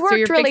 Okay, He so worked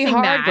you're really fixing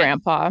hard, that.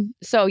 Grandpa.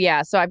 So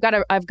I've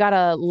got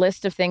a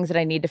list of things that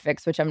I need to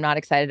fix, which I'm not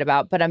excited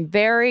about, but I'm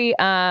very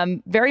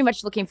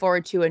much looking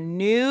forward to a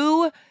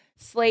new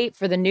slate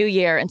for the new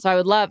year. And so I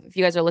would love if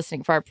you guys are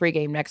listening for our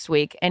pregame next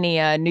week, any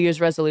New Year's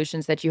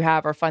resolutions that you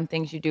have or fun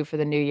things you do for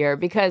the new year,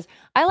 because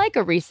I like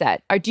a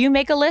reset. Do you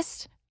make a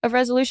list of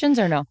resolutions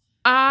or no?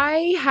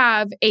 I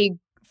have a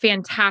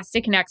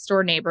fantastic next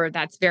door neighbor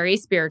that's very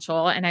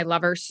spiritual and I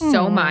love her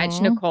so much,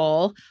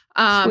 Nicole.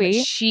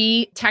 Sweet.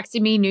 She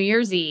texted me New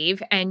Year's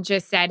Eve and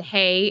just said,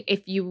 hey,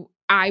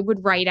 I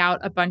would write out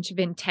a bunch of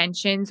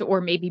intentions or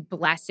maybe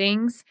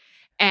blessings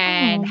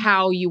and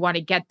how you want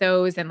to get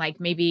those and like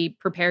maybe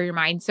prepare your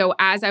mind. So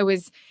as I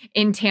was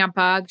in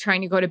Tampa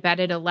trying to go to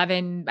bed at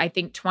 11, I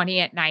think 20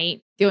 at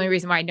night, the only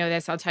reason why I know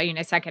this, I'll tell you in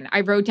a second.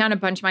 I wrote down a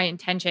bunch of my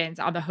intentions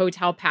on the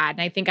hotel pad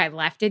and I think I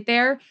left it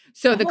there.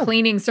 So the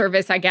cleaning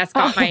service, I guess,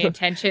 got my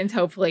intentions.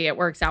 Hopefully it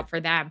works out for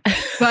them.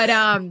 But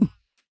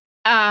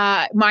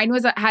mine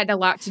had a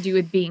lot to do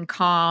with being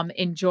calm,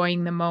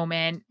 enjoying the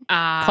moment.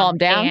 Calm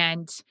down.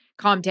 And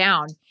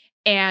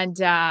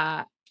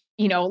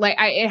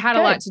it had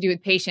a lot to do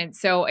with patience.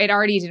 So it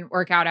already didn't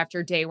work out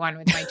after day one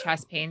with my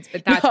chest pains,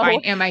 but that's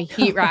fine. And my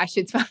heat rash,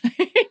 it's fine.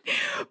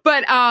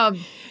 But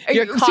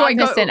you're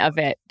cognizant of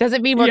it.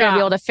 Doesn't mean we're going to be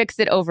able to fix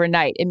it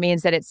overnight. It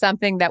means that it's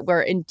something that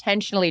we're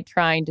intentionally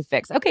trying to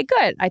fix. Okay,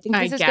 good. I think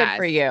this is good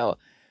for you.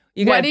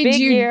 You got a big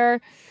year.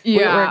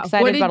 Yeah. We're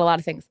excited about a lot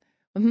of things.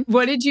 Mm-hmm.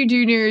 What did you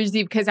do New Year's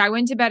Eve? Because I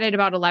went to bed at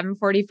about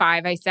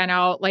 11:45. I sent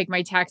out like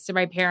my text to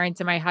my parents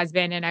and my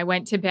husband, and I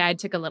went to bed,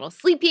 took a little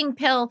sleeping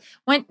pill,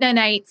 went the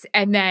nights,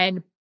 and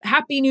then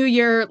Happy New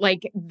Year.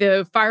 Like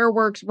the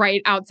fireworks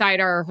right outside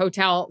our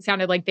hotel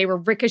sounded like they were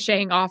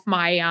ricocheting off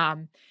my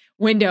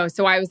window.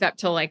 So I was up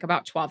till like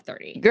about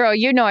 12:30. Girl,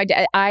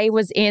 I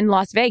was in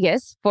Las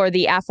Vegas for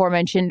the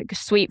aforementioned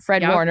sweet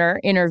Fred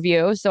Warner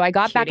interview. So I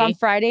got back on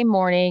Friday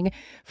morning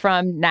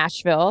from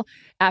Nashville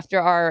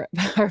after our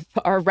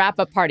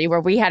wrap-up party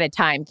where we had a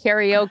time.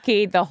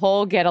 Karaoke, the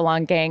whole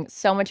get-along gang.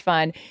 So much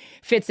fun.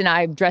 Fitz and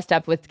I dressed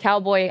up with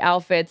cowboy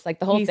outfits, like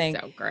the whole thing.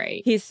 He's so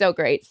great. He's so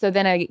great. So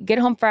then I get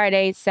home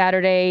Friday,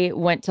 Saturday,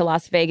 went to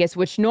Las Vegas,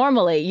 which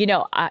normally,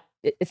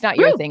 it's not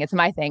your thing. It's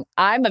my thing.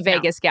 I'm a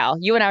Vegas gal.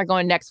 You and I are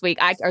going next week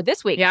or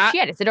this week. Yeah.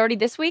 Shit, is it already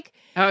this week?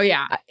 Oh,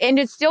 yeah. And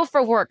it's still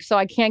for work. So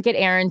I can't get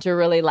Aaron to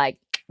really like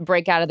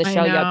break out of the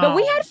show yet. But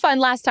we had fun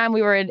last time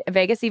we were in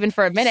Vegas, even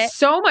for a minute.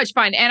 So much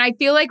fun. And I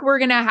feel like we'll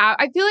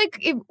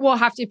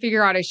have to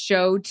figure out a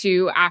show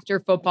too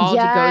after football to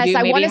go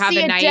do. Maybe have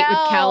a night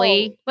with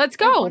Kelly. Let's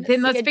go.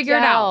 Then let's figure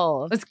it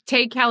out. Let's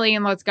take Kelly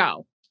and let's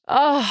go.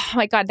 Oh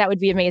my God, that would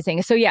be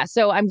amazing. So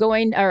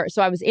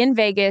I was in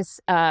Vegas.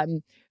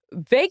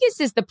 Vegas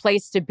is the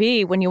place to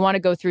be when you want to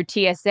go through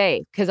TSA,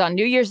 because on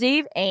New Year's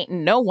Eve, ain't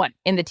no one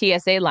in the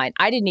TSA line.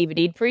 I didn't even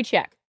need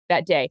pre-check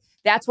that day.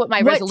 That's what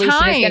my resolution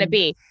is going to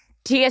be.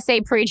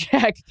 TSA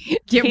pre-check.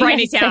 Write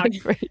it down.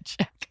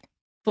 Pre-check.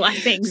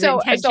 Blessings,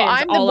 intentions,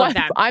 of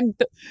them. I'm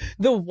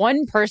the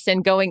one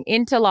person going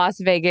into Las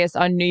Vegas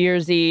on New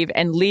Year's Eve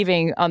and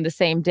leaving on the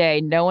same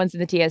day. No one's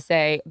in the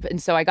TSA.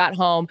 And so I got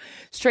home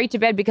straight to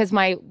bed because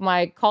my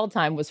call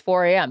time was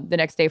 4 a.m. the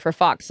next day for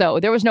Fox.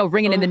 So there was no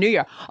ringing in the new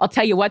year. I'll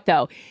tell you what,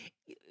 though.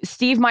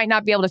 Steve might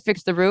not be able to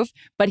fix the roof,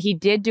 but he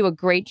did do a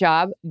great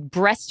job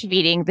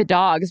breastfeeding the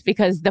dogs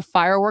because the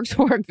fireworks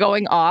were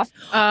going off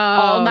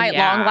all night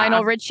long.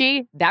 Lionel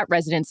Richie, that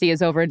residency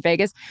is over in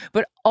Vegas,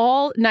 but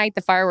all night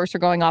the fireworks were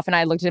going off. And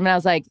I looked at him and I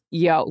was like,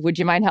 yo, would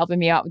you mind helping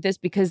me out with this?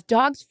 Because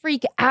dogs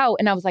freak out.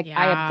 And I was like,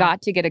 I have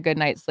got to get a good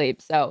night's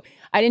sleep. So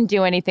I didn't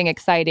do anything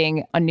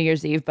exciting on New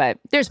Year's Eve, but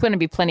there's going to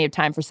be plenty of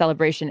time for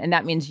celebration. And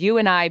that means you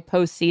and I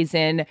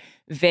postseason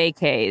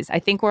vacays. I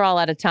think we're all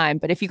out of time,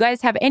 but if you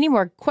guys have any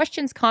more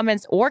questions,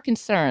 comments, or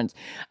concerns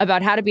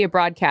about how to be a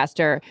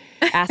broadcaster,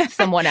 ask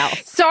someone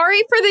else.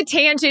 Sorry for the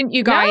tangent,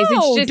 you guys.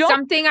 No, it's just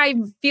something I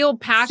feel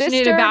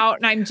passionate about.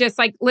 And I'm just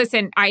like,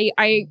 listen,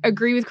 I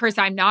agree with Chris.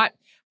 I'm not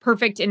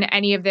perfect in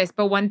any of this,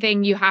 but one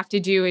thing you have to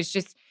do is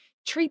just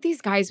treat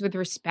these guys with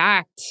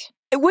respect.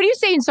 What are you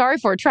saying sorry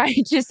for?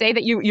 Trying to say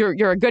that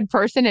you're a good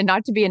person and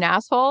not to be an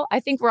asshole? I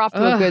think we're off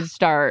to a good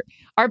start.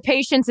 Our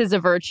patience is a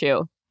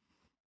virtue.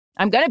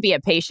 I'm going to be a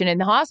patient in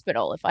the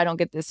hospital if I don't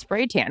get this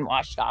spray tan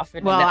washed off.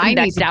 Well, I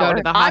need to go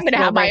to the hospital I'm going to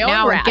have my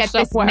own rash and get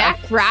this neck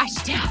rash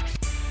down.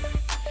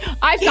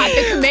 I've got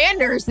the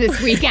Commanders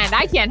this weekend.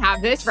 I can't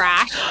have this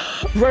rash.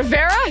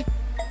 Rivera,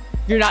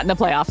 you're not in the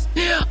playoffs.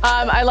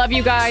 I love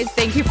you guys.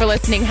 Thank you for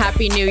listening.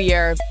 Happy New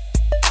Year.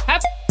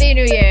 Happy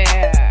New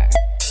Year.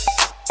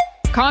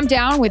 Calm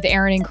Down with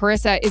Aaron and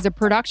Carissa is a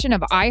production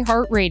of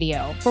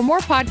iHeartRadio. For more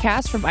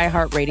podcasts from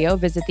iHeartRadio,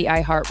 visit the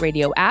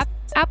iHeartRadio app,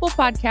 Apple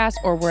Podcasts,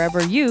 or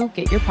wherever you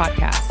get your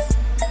podcasts.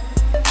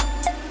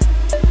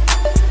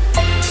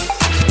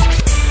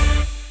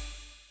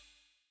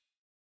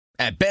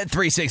 At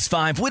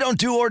Bet365, we don't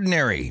do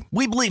ordinary.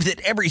 We believe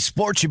that every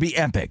sport should be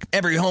epic.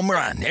 Every home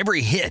run,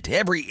 every hit,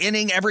 every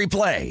inning, every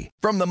play.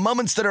 From the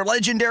moments that are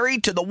legendary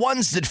to the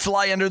ones that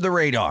fly under the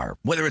radar.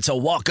 Whether it's a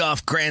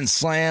walk-off grand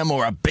slam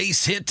or a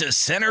base hit to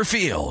center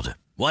field.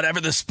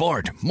 Whatever the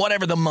sport,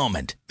 whatever the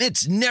moment.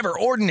 It's never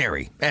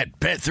ordinary at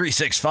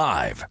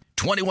Bet365.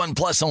 21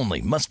 plus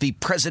only. Must be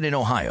present in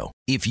Ohio.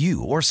 If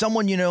you or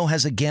someone you know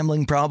has a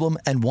gambling problem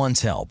and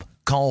wants help,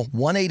 call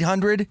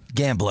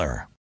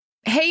 1-800-GAMBLER.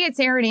 Hey, it's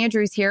Erin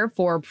Andrews here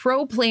for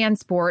Pro Plan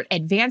Sport,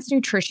 advanced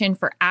nutrition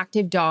for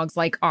active dogs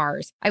like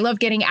ours. I love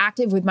getting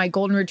active with my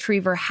golden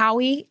retriever,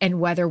 Howie, and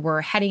whether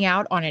we're heading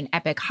out on an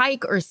epic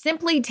hike or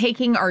simply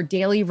taking our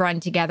daily run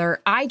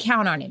together, I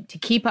count on him to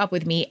keep up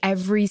with me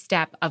every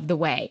step of the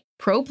way.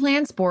 Pro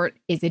Plan Sport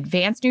is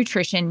advanced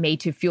nutrition made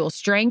to fuel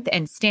strength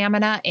and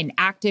stamina in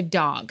active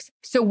dogs.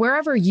 So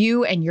wherever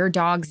you and your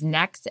dog's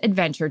next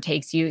adventure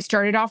takes you,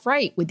 start it off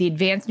right with the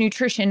advanced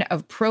nutrition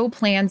of Pro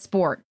Plan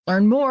Sport.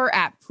 Learn more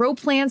at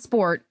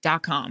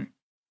ProPlansport.com.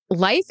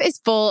 Life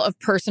is full of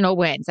personal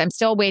wins. I'm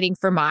still waiting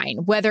for mine.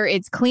 Whether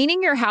it's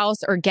cleaning your house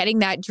or getting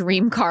that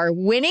dream car,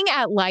 winning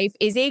at life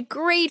is a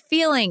great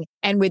feeling.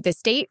 And with the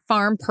State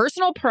Farm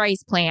Personal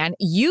Price Plan,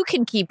 you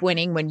can keep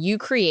winning when you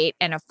create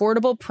an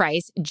affordable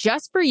price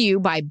just for you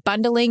by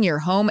bundling your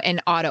home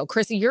and auto.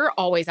 Chrissy, you're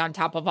always on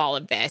top of all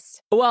of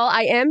this. Well,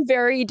 I am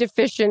very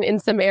deficient in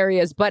some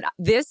areas, but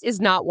this is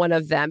not one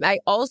of them. I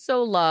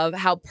also love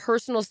how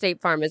personal State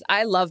Farm is.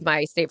 I love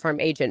my State Farm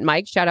agent,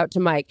 Mike. Shout out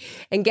to Mike.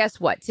 And guess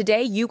what?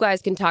 Today, you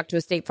guys can talk to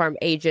a State Farm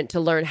agent to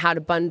learn how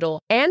to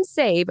bundle and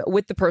save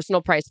with the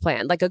Personal Price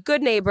Plan. Like a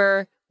good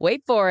neighbor,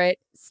 wait for it,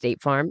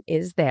 State Farm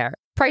is there.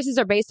 Prices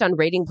are based on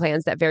rating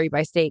plans that vary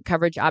by state.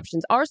 Coverage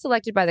options are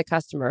selected by the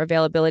customer.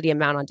 Availability,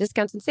 amount on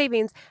discounts and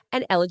savings,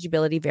 and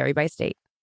eligibility vary by state.